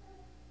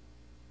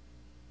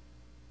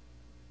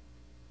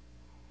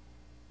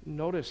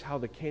 Notice how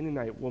the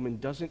Canaanite woman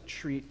doesn't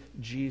treat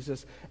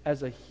Jesus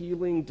as a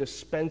healing,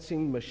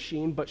 dispensing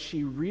machine, but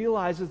she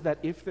realizes that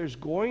if there's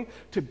going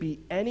to be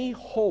any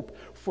hope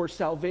for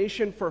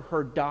salvation for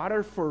her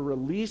daughter, for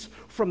release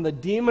from the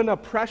demon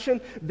oppression,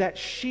 that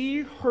she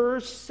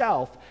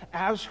herself,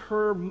 as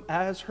her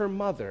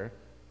mother,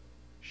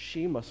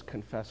 she must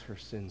confess her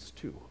sins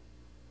too.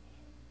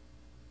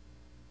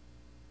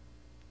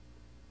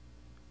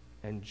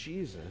 And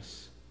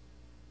Jesus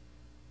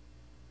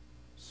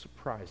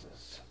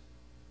surprises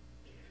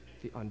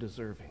the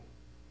undeserving.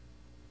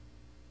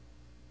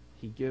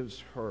 He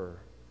gives her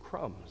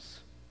crumbs,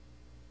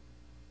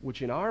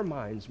 which in our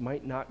minds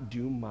might not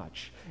do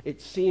much.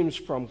 It seems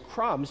from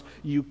crumbs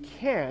you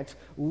can't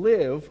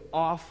live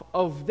off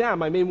of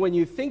them. I mean, when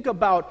you think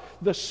about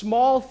the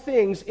small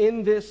things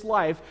in this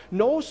life,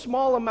 no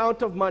small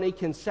amount of money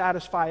can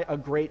satisfy a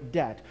great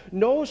debt.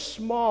 No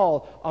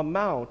small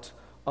amount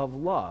of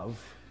love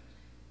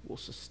will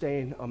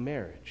sustain a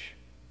marriage.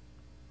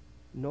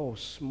 No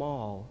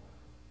small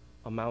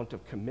amount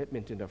of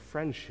commitment in a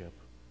friendship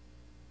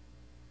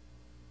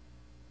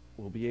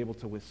will be able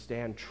to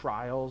withstand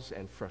trials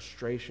and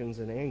frustrations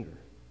and anger.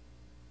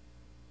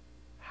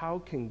 How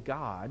can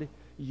God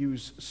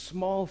use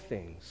small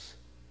things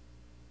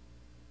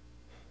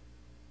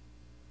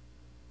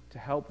to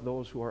help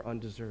those who are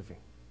undeserving?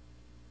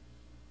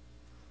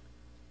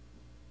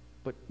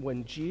 But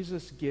when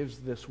Jesus gives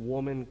this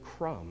woman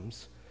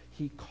crumbs,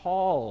 he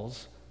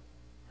calls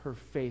her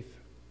faith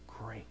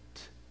great.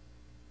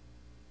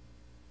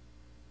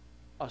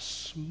 A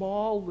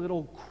small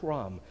little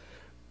crumb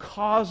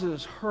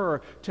causes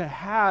her to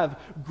have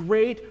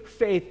great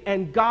faith,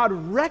 and God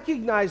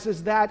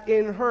recognizes that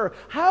in her.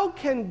 How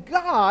can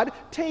God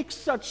take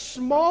such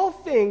small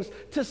things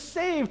to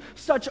save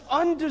such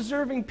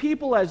undeserving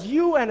people as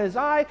you and as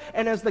I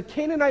and as the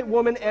Canaanite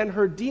woman and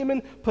her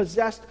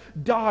demon-possessed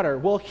daughter?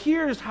 Well,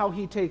 here's how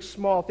he takes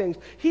small things.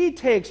 He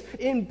takes,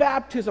 in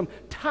baptism,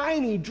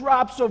 tiny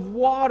drops of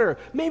water,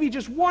 maybe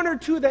just one or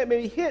two that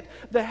may hit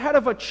the head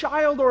of a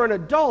child or an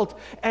adult,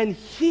 and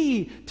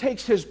he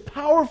takes his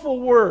powerful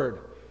word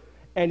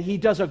and he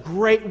does a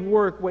great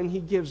work when he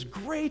gives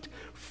great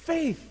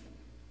faith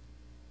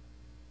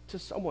to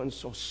someone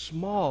so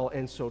small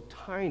and so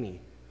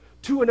tiny,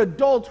 to an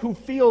adult who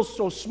feels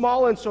so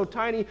small and so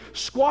tiny,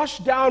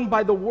 squashed down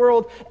by the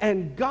world,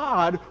 and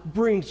God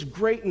brings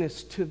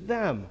greatness to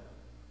them.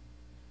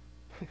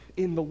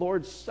 In the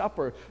Lord's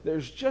Supper,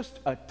 there's just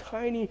a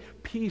tiny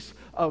piece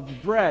of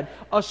bread,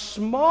 a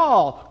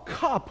small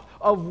cup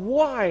of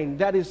wine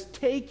that is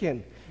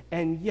taken,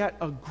 and yet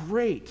a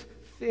great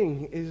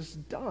thing is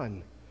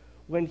done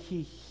when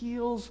he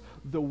heals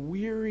the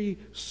weary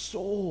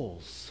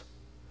souls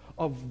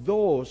of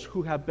those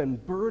who have been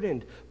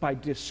burdened by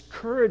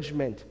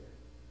discouragement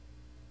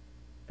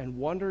and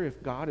wonder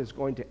if God is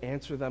going to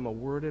answer them a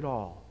word at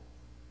all.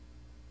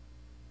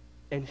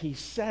 And he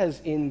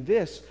says in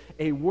this,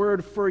 a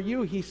word for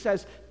you. He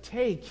says,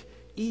 take,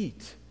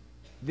 eat.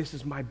 This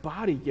is my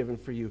body given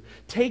for you.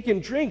 Take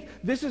and drink.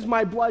 This is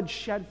my blood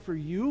shed for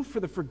you for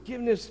the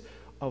forgiveness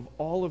of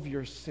all of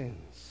your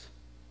sins.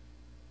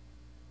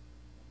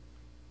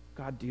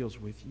 God deals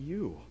with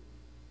you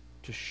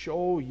to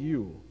show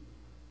you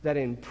that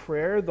in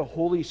prayer the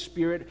Holy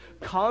Spirit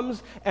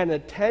comes and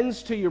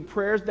attends to your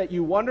prayers, that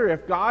you wonder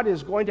if God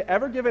is going to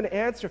ever give an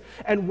answer.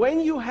 And when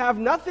you have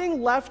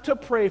nothing left to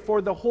pray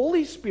for, the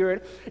Holy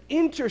Spirit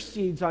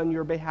intercedes on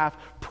your behalf,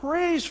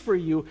 prays for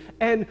you,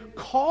 and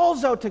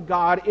calls out to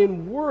God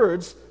in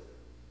words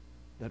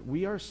that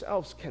we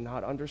ourselves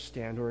cannot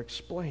understand or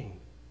explain.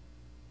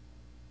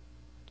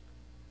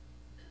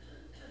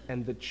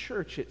 And the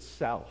church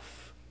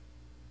itself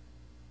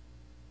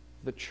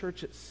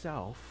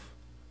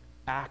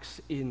acts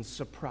in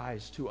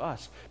surprise to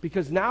us,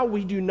 because now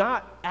we do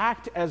not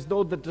act as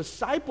though the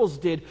disciples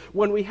did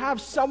when we have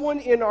someone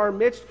in our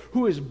midst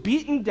who is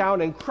beaten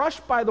down and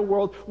crushed by the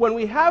world. When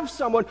we have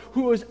someone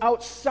who is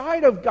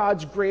outside of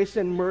God's grace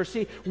and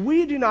mercy,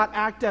 we do not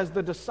act as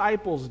the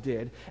disciples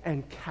did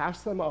and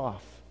cast them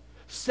off,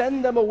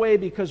 send them away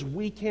because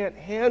we can't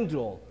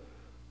handle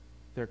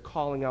their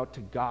calling out to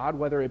God,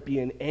 whether it be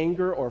in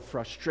anger or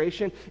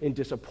frustration, in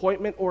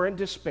disappointment or in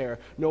despair.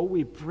 No,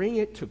 we bring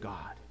it to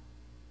God.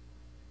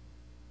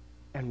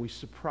 And we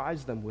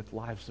surprise them with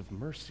lives of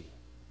mercy,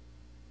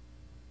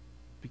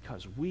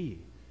 because we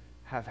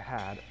have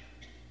had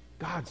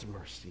God's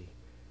mercy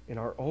in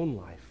our own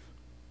life.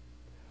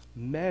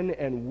 Men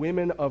and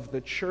women of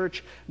the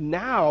church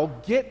now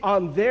get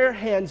on their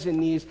hands and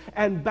knees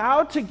and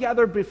bow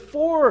together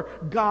before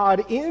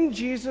God in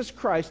Jesus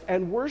Christ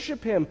and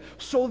worship him,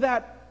 so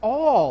that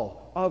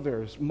all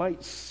others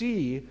might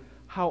see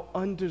how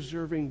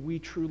undeserving we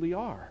truly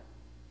are.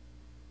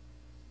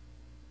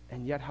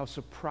 And yet how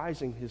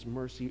surprising his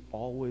mercy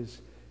always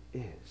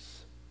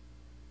is.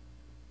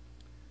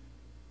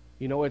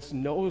 You know, it's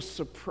no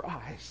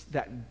surprise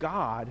that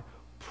God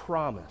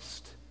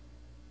promised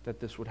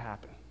that this would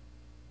happen.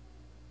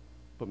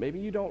 But maybe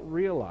you don't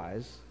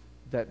realize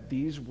that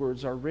these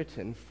words are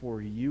written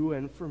for you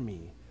and for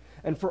me,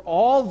 And for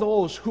all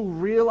those who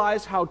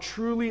realize how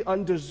truly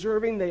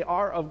undeserving they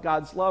are of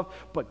God's love,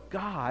 but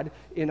God,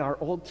 in our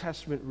Old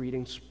Testament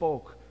reading,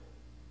 spoke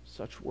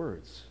such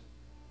words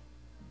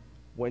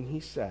when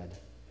he said,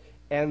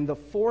 "And the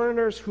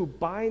foreigners who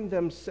bind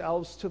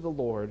themselves to the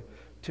Lord,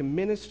 to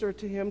minister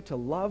to him, to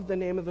love the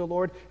name of the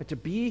Lord, and to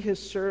be his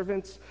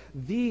servants,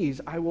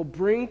 these I will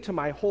bring to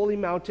my holy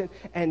mountain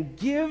and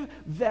give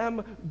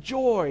them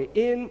joy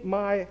in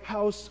my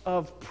house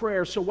of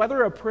prayer." So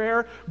whether a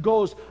prayer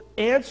goes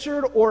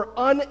answered or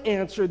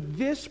unanswered,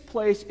 this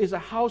place is a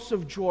house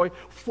of joy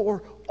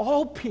for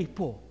all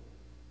people.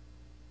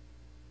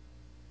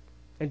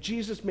 And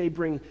Jesus may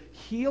bring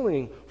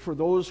healing for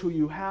those who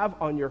you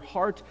have on your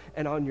heart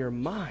and on your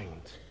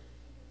mind.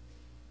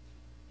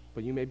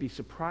 But you may be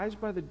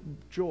surprised by the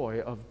joy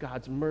of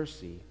God's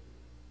mercy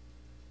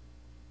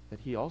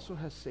that he also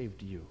has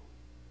saved you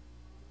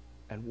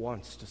and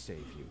wants to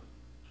save you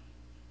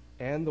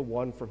and the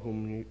one for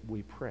whom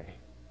we pray.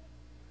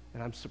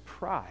 And I'm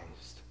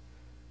surprised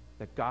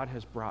that God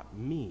has brought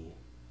me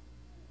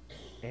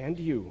and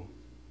you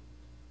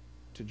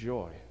to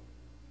joy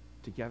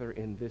together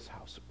in this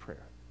house of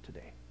prayer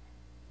today.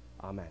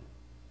 Amen.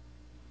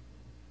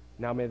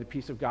 Now may the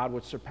peace of God,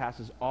 which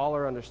surpasses all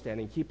our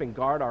understanding, keep and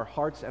guard our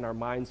hearts and our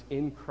minds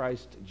in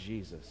Christ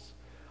Jesus.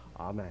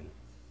 Amen.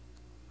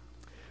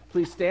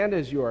 Please stand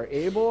as you are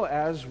able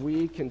as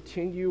we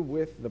continue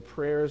with the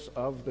prayers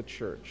of the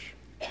church.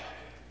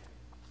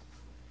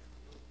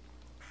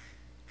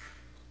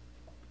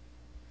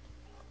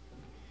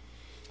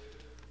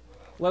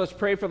 Let us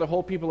pray for the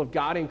whole people of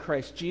God in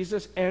Christ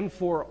Jesus and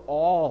for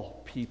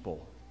all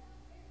people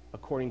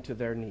according to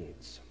their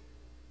needs.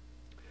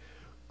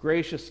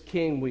 Gracious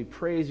King, we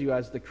praise you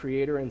as the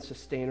creator and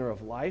sustainer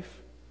of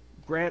life.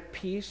 Grant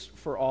peace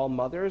for all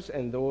mothers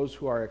and those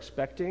who are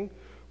expecting,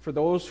 for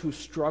those who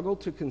struggle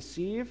to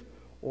conceive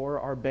or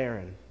are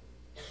barren.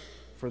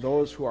 For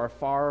those who are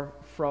far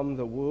from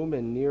the womb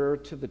and nearer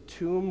to the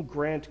tomb,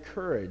 grant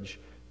courage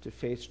to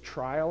face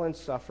trial and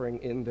suffering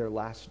in their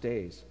last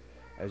days,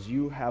 as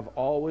you have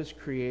always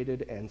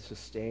created and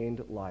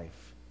sustained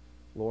life.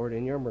 Lord,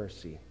 in your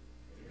mercy.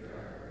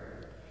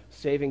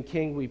 Saving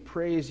King, we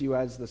praise you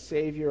as the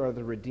Savior or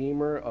the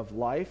Redeemer of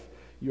life.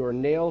 Your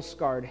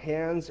nail-scarred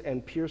hands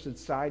and pierced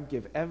side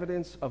give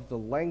evidence of the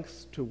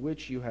lengths to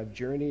which you have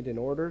journeyed in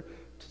order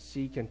to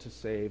seek and to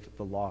save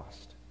the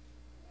lost.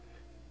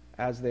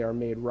 As they are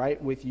made right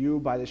with you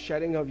by the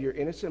shedding of your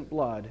innocent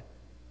blood,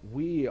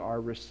 we are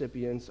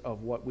recipients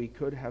of what we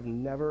could have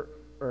never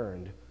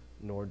earned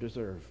nor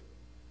deserve.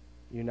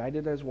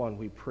 United as one,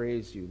 we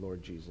praise you,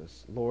 Lord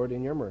Jesus. Lord,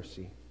 in your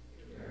mercy.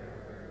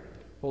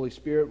 Holy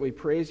Spirit, we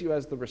praise you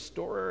as the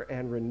restorer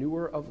and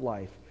renewer of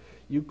life.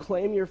 You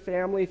claim your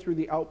family through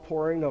the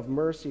outpouring of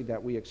mercy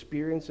that we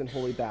experience in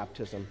holy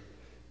baptism.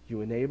 You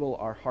enable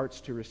our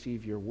hearts to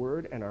receive your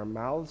word and our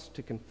mouths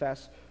to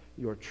confess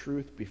your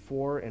truth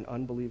before an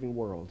unbelieving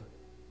world.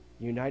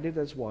 United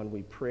as one,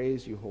 we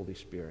praise you, Holy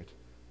Spirit.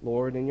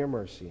 Lord, in your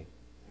mercy.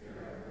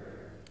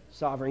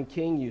 Sovereign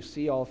King, you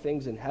see all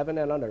things in heaven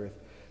and on earth.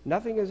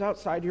 Nothing is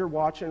outside your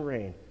watch and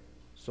reign.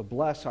 So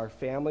bless our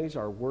families,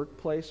 our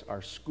workplace,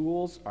 our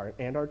schools,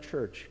 and our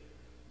church.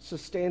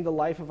 Sustain the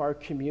life of our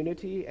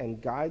community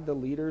and guide the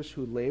leaders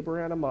who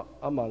labor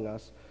among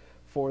us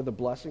for the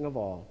blessing of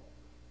all.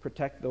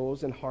 Protect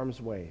those in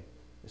harm's way,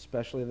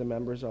 especially the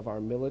members of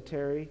our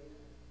military,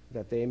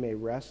 that they may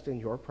rest in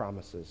your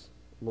promises.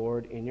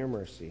 Lord, in your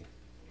mercy.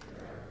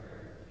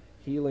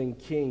 Healing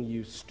King,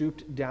 you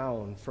stooped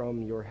down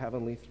from your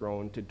heavenly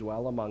throne to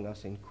dwell among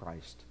us in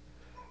Christ.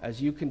 As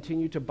you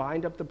continue to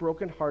bind up the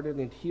brokenhearted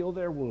and heal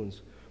their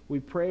wounds, we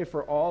pray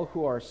for all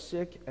who are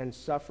sick and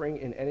suffering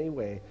in any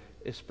way,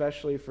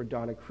 especially for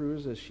Donna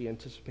Cruz as she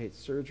anticipates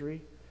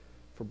surgery,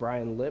 for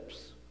Brian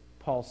Lips,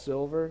 Paul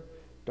Silver,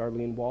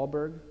 Darlene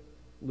Wahlberg,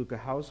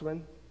 Luca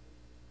Hausman,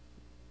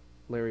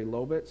 Larry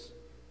Lobitz,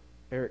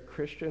 Eric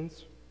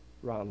Christians,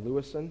 Ron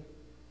Lewison,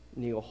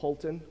 Neil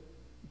Holton,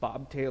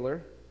 Bob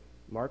Taylor,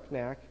 Mark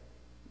Knack,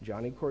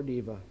 Johnny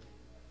Cordiva,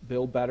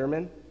 Bill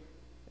Betterman,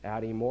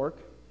 Addie Mork,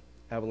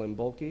 Evelyn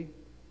Bulkey,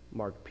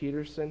 Mark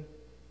Peterson,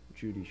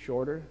 Judy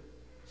Shorter,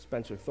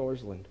 Spencer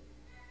Thorsland,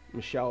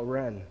 Michelle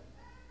Wren,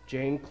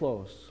 Jane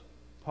Close,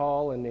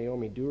 Paul and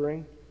Naomi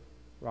During,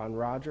 Ron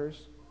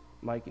Rogers,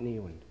 Mike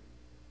Newland.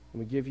 And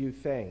we give you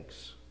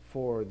thanks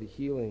for the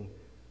healing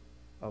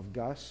of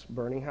Gus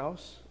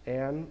Burninghouse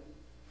and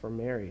for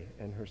Mary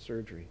and her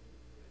surgery.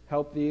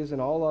 Help these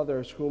and all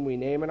others whom we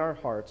name in our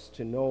hearts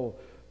to know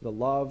the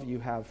love you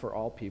have for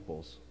all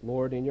peoples.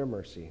 Lord, in your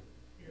mercy.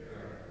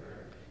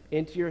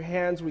 Into your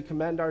hands we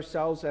commend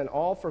ourselves and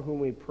all for whom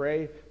we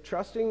pray,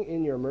 trusting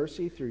in your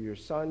mercy through your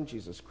Son,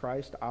 Jesus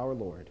Christ, our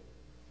Lord.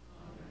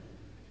 Amen.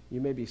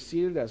 You may be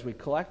seated as we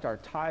collect our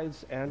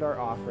tithes and our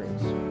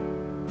offerings.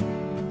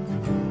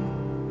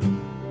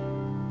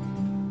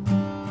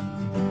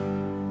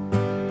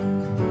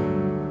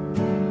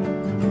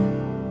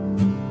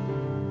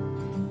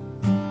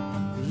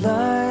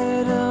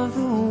 Light of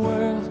the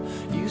world,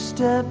 you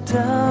stepped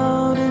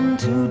out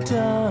into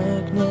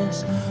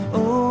darkness.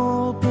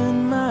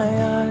 Open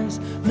my eyes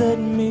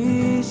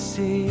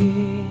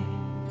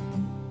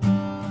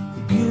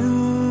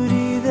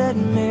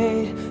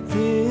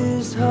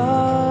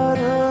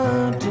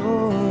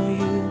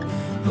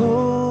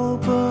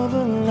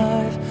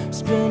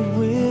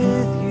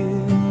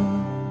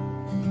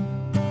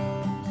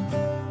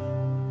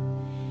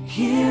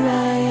Here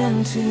I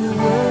am to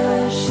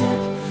worship,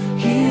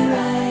 here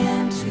I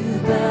am to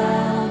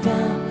bow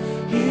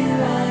down,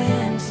 here I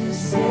am to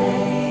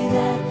say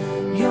that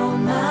you're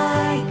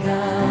my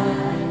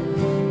God.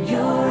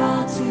 You're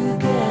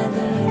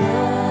altogether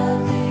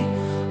lovely,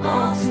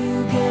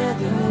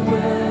 altogether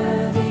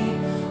worthy,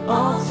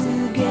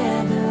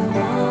 altogether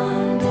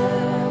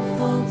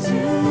wonderful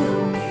to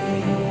me.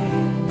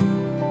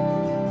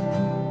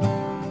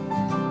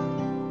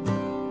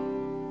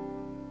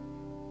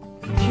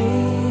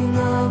 King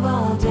of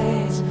all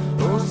days,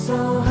 oh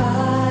so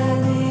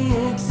highly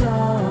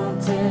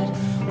exalted,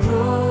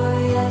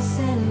 glorious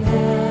in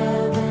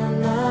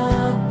heaven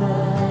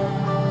above.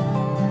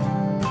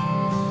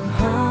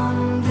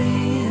 Humbly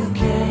you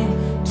came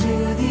to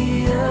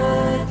the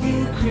earth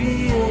you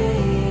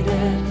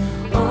created,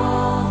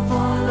 all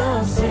for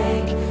love's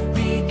sake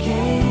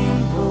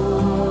became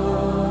poor.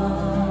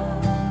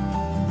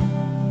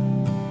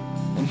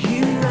 And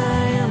here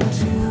I am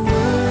to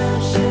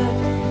worship,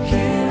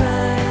 here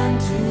I am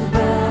to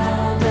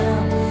bow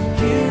down,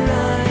 here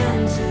I am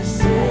to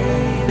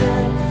say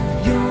that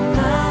you're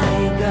my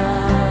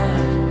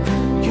God.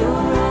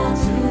 You're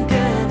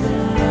altogether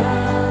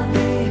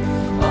lovely,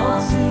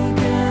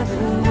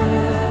 altogether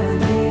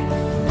worthy,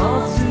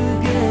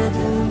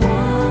 altogether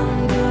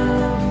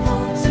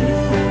wonderful to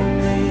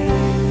me.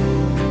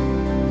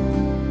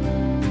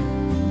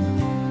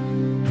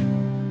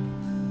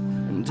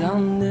 And I'll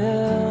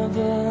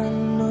never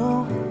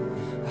know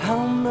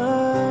how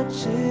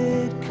much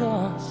it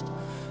cost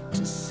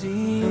to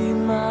see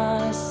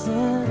my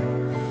sin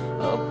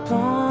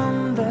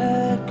upon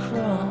that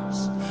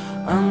cross.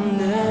 I'll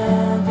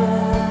never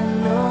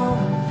know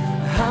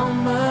how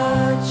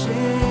much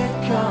it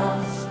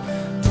cost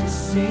to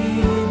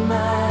see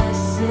my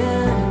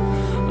sin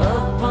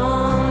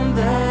upon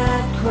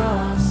that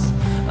cross.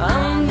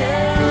 I'll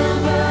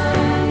never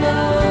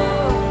know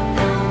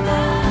how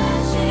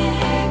much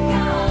it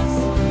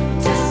costs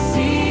to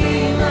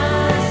see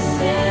my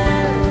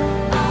sin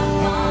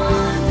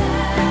upon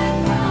that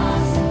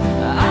cross.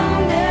 I'll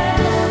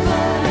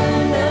never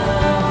know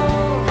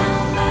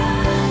how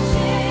much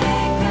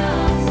it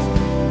costs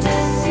to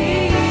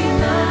see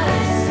my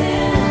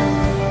sin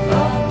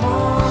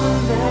upon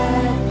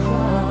that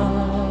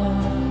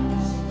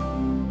cross.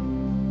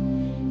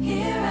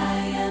 Here I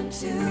am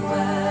to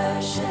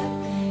worship,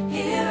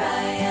 here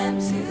I am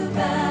to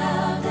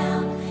bow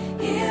down,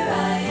 here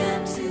I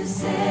am to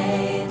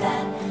say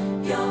that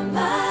you're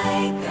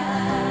my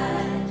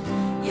God.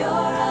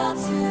 You're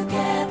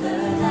altogether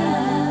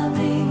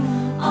lovely,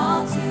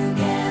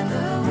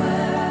 altogether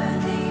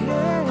worthy,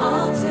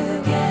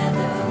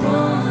 altogether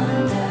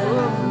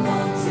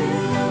wonderful to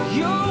me.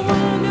 You're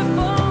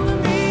wonderful to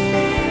me.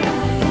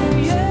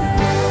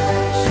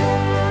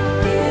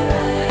 Here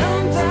I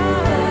am to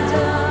bow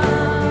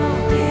down,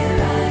 here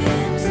I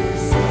am to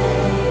say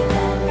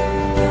that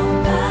you're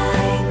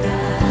my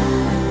God.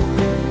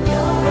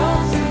 You're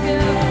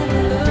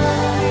altogether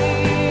lovely,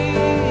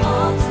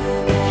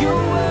 altogether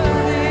you're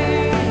worthy,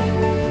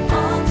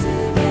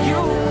 altogether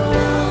you're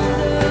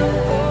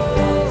wonderful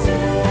to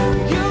me.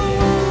 You're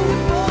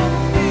wonderful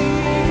to me.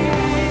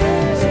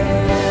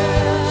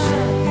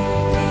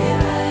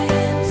 Here I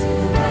am to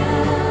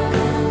bow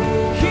down,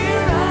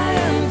 here I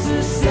am to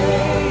say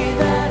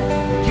that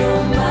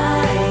you're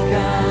my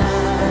God.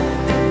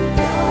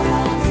 You're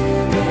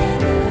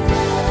altogether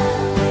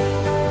lovely,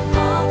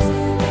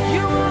 altogether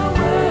you are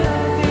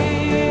worthy,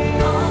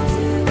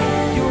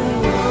 altogether you're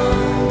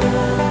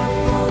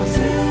wonderful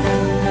to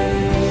me.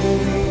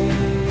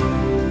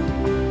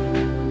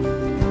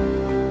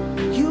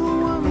 You're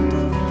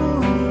wonderful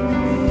to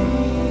me.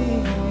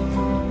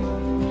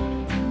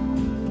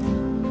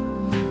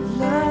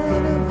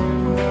 Light of the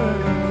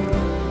world,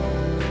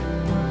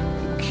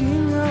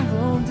 King of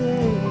all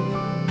days,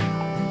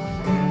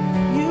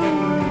 you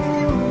are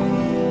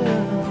glorious.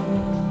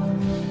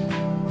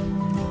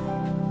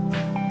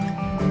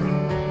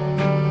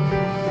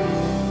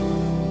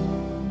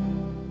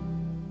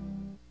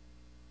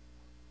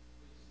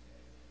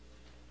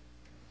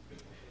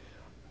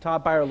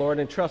 Taught by our Lord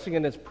and trusting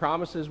in his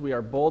promises, we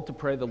are bold to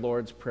pray the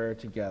Lord's Prayer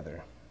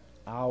together.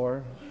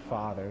 Our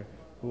Father,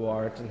 who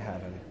art in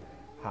heaven,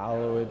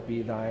 hallowed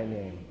be thy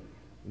name.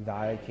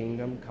 Thy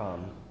kingdom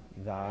come,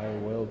 thy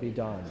will be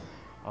done,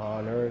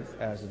 on earth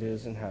as it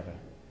is in heaven.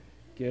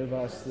 Give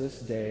us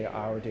this day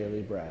our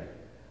daily bread,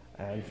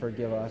 and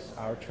forgive us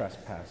our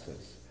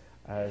trespasses,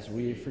 as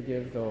we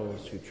forgive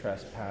those who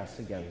trespass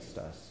against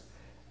us.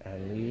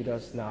 And lead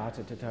us not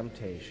into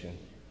temptation,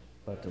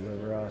 but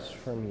deliver us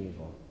from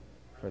evil.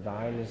 For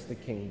thine is the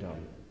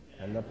kingdom,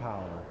 and the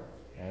power,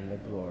 and the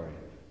glory,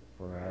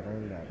 forever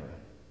and ever.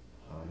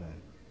 Amen.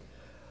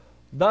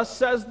 Thus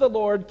says the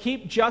Lord,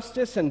 keep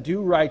justice and do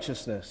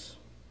righteousness.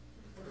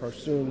 For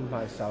soon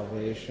my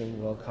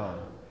salvation will come,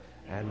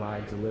 and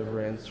my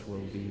deliverance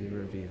will be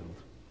revealed.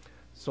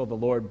 So the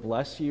Lord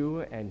bless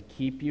you and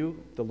keep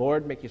you. The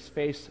Lord make his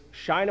face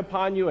shine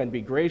upon you and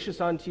be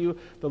gracious unto you.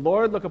 The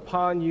Lord look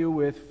upon you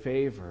with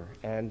favor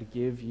and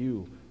give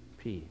you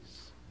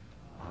peace.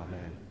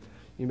 Amen.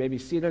 You may be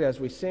seated as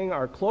we sing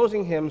our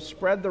closing hymn,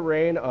 Spread the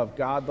Reign of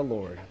God the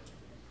Lord.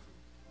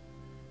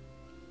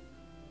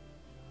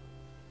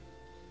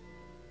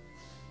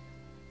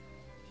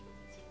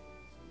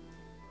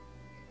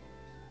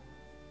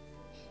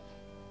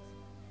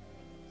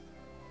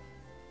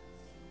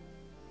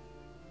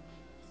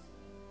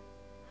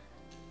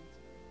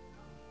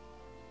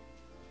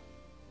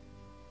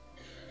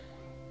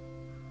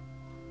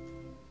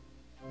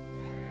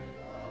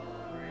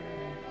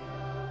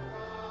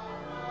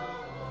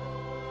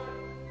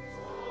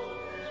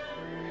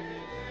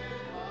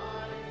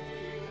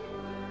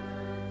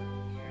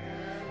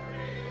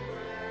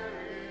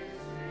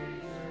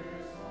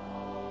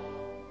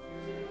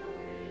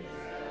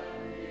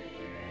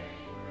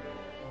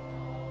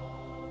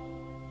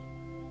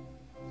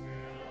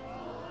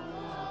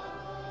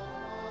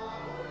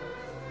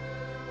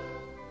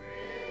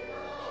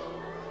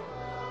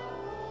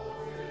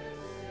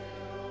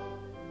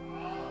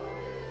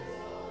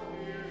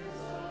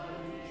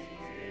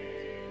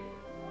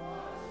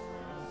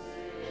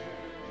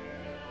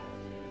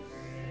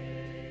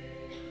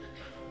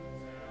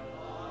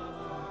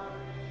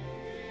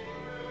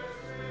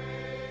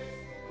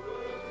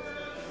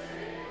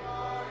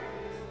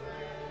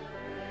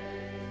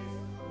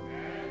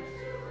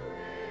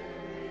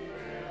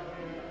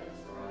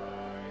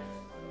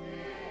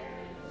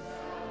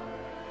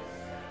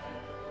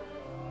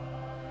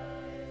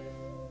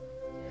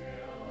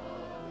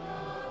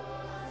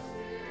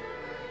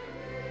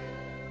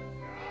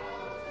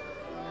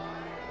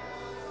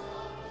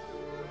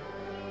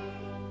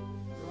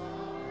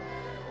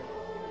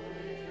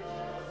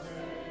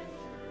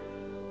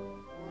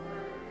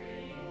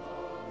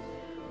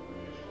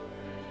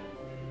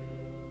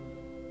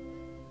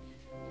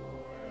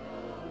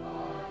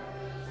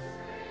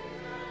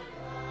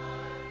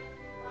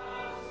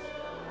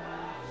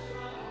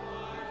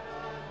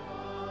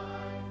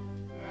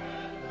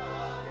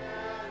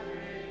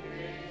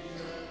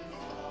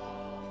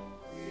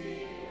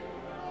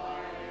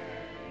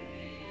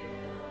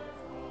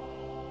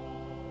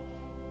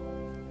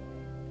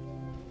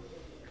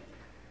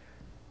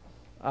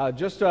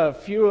 Just a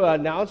few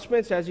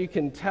announcements. As you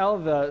can tell,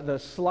 the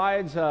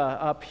slides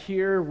up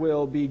here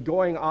will be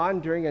going on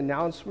during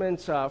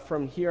announcements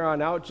from here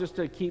on out, just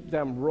to keep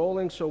them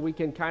rolling so we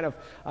can kind of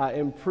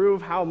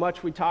improve how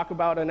much we talk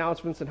about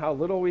announcements and how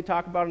little we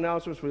talk about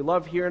announcements. We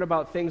love hearing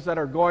about things that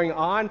are going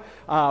on,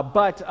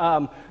 but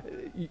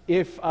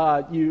if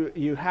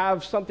you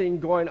have something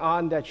going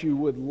on that you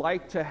would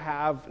like to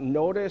have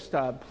noticed,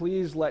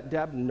 please let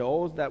Deb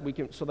know that we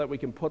can, so that we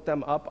can put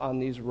them up on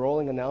these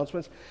rolling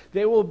announcements.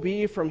 They will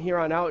be from here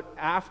on out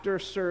after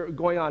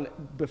going on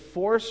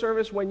before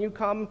service when you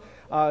come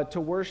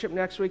to worship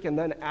next week, and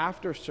then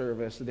after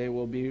service they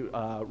will be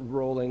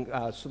rolling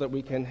so that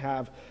we can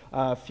have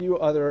a few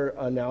other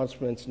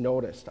announcements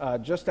noticed.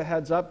 Just a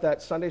heads up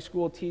that Sunday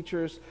school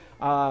teachers,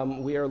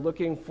 we are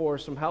looking for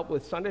some help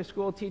with Sunday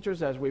school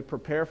teachers as we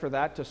prepare for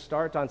that to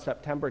start on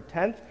September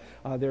 10th.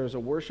 There's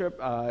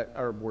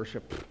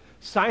a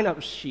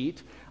sign-up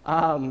sheet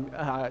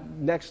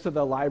next to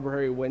the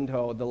library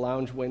window, the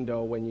lounge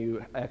window, when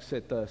you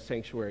exit the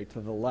sanctuary to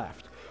the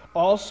left.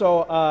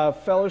 Also,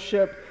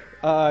 fellowship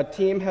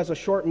team has a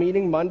short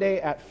meeting Monday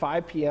at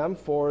 5 p.m.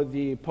 for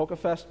the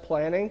PokeFest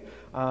planning,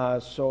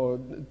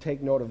 so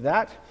take note of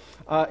that.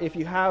 If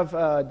you have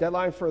a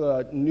deadline for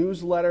the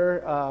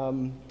newsletter,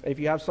 if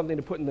you have something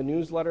to put in the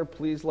newsletter,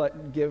 please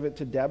give it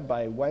to Deb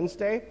by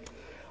Wednesday.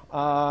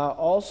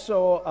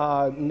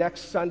 Also,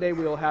 next Sunday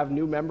we will have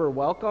new member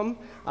welcome,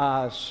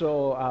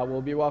 so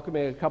we'll be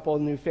welcoming a couple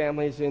of new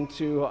families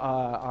into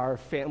our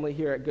family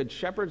here at Good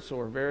Shepherd, so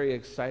we're very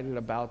excited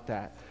about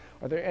that.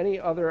 Are there any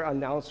other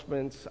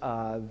announcements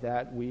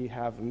that we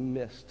have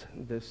missed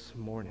this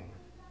morning?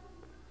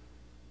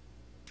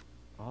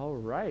 All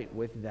right,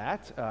 with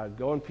that,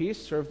 go in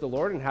peace, serve the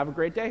Lord, and have a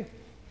great day.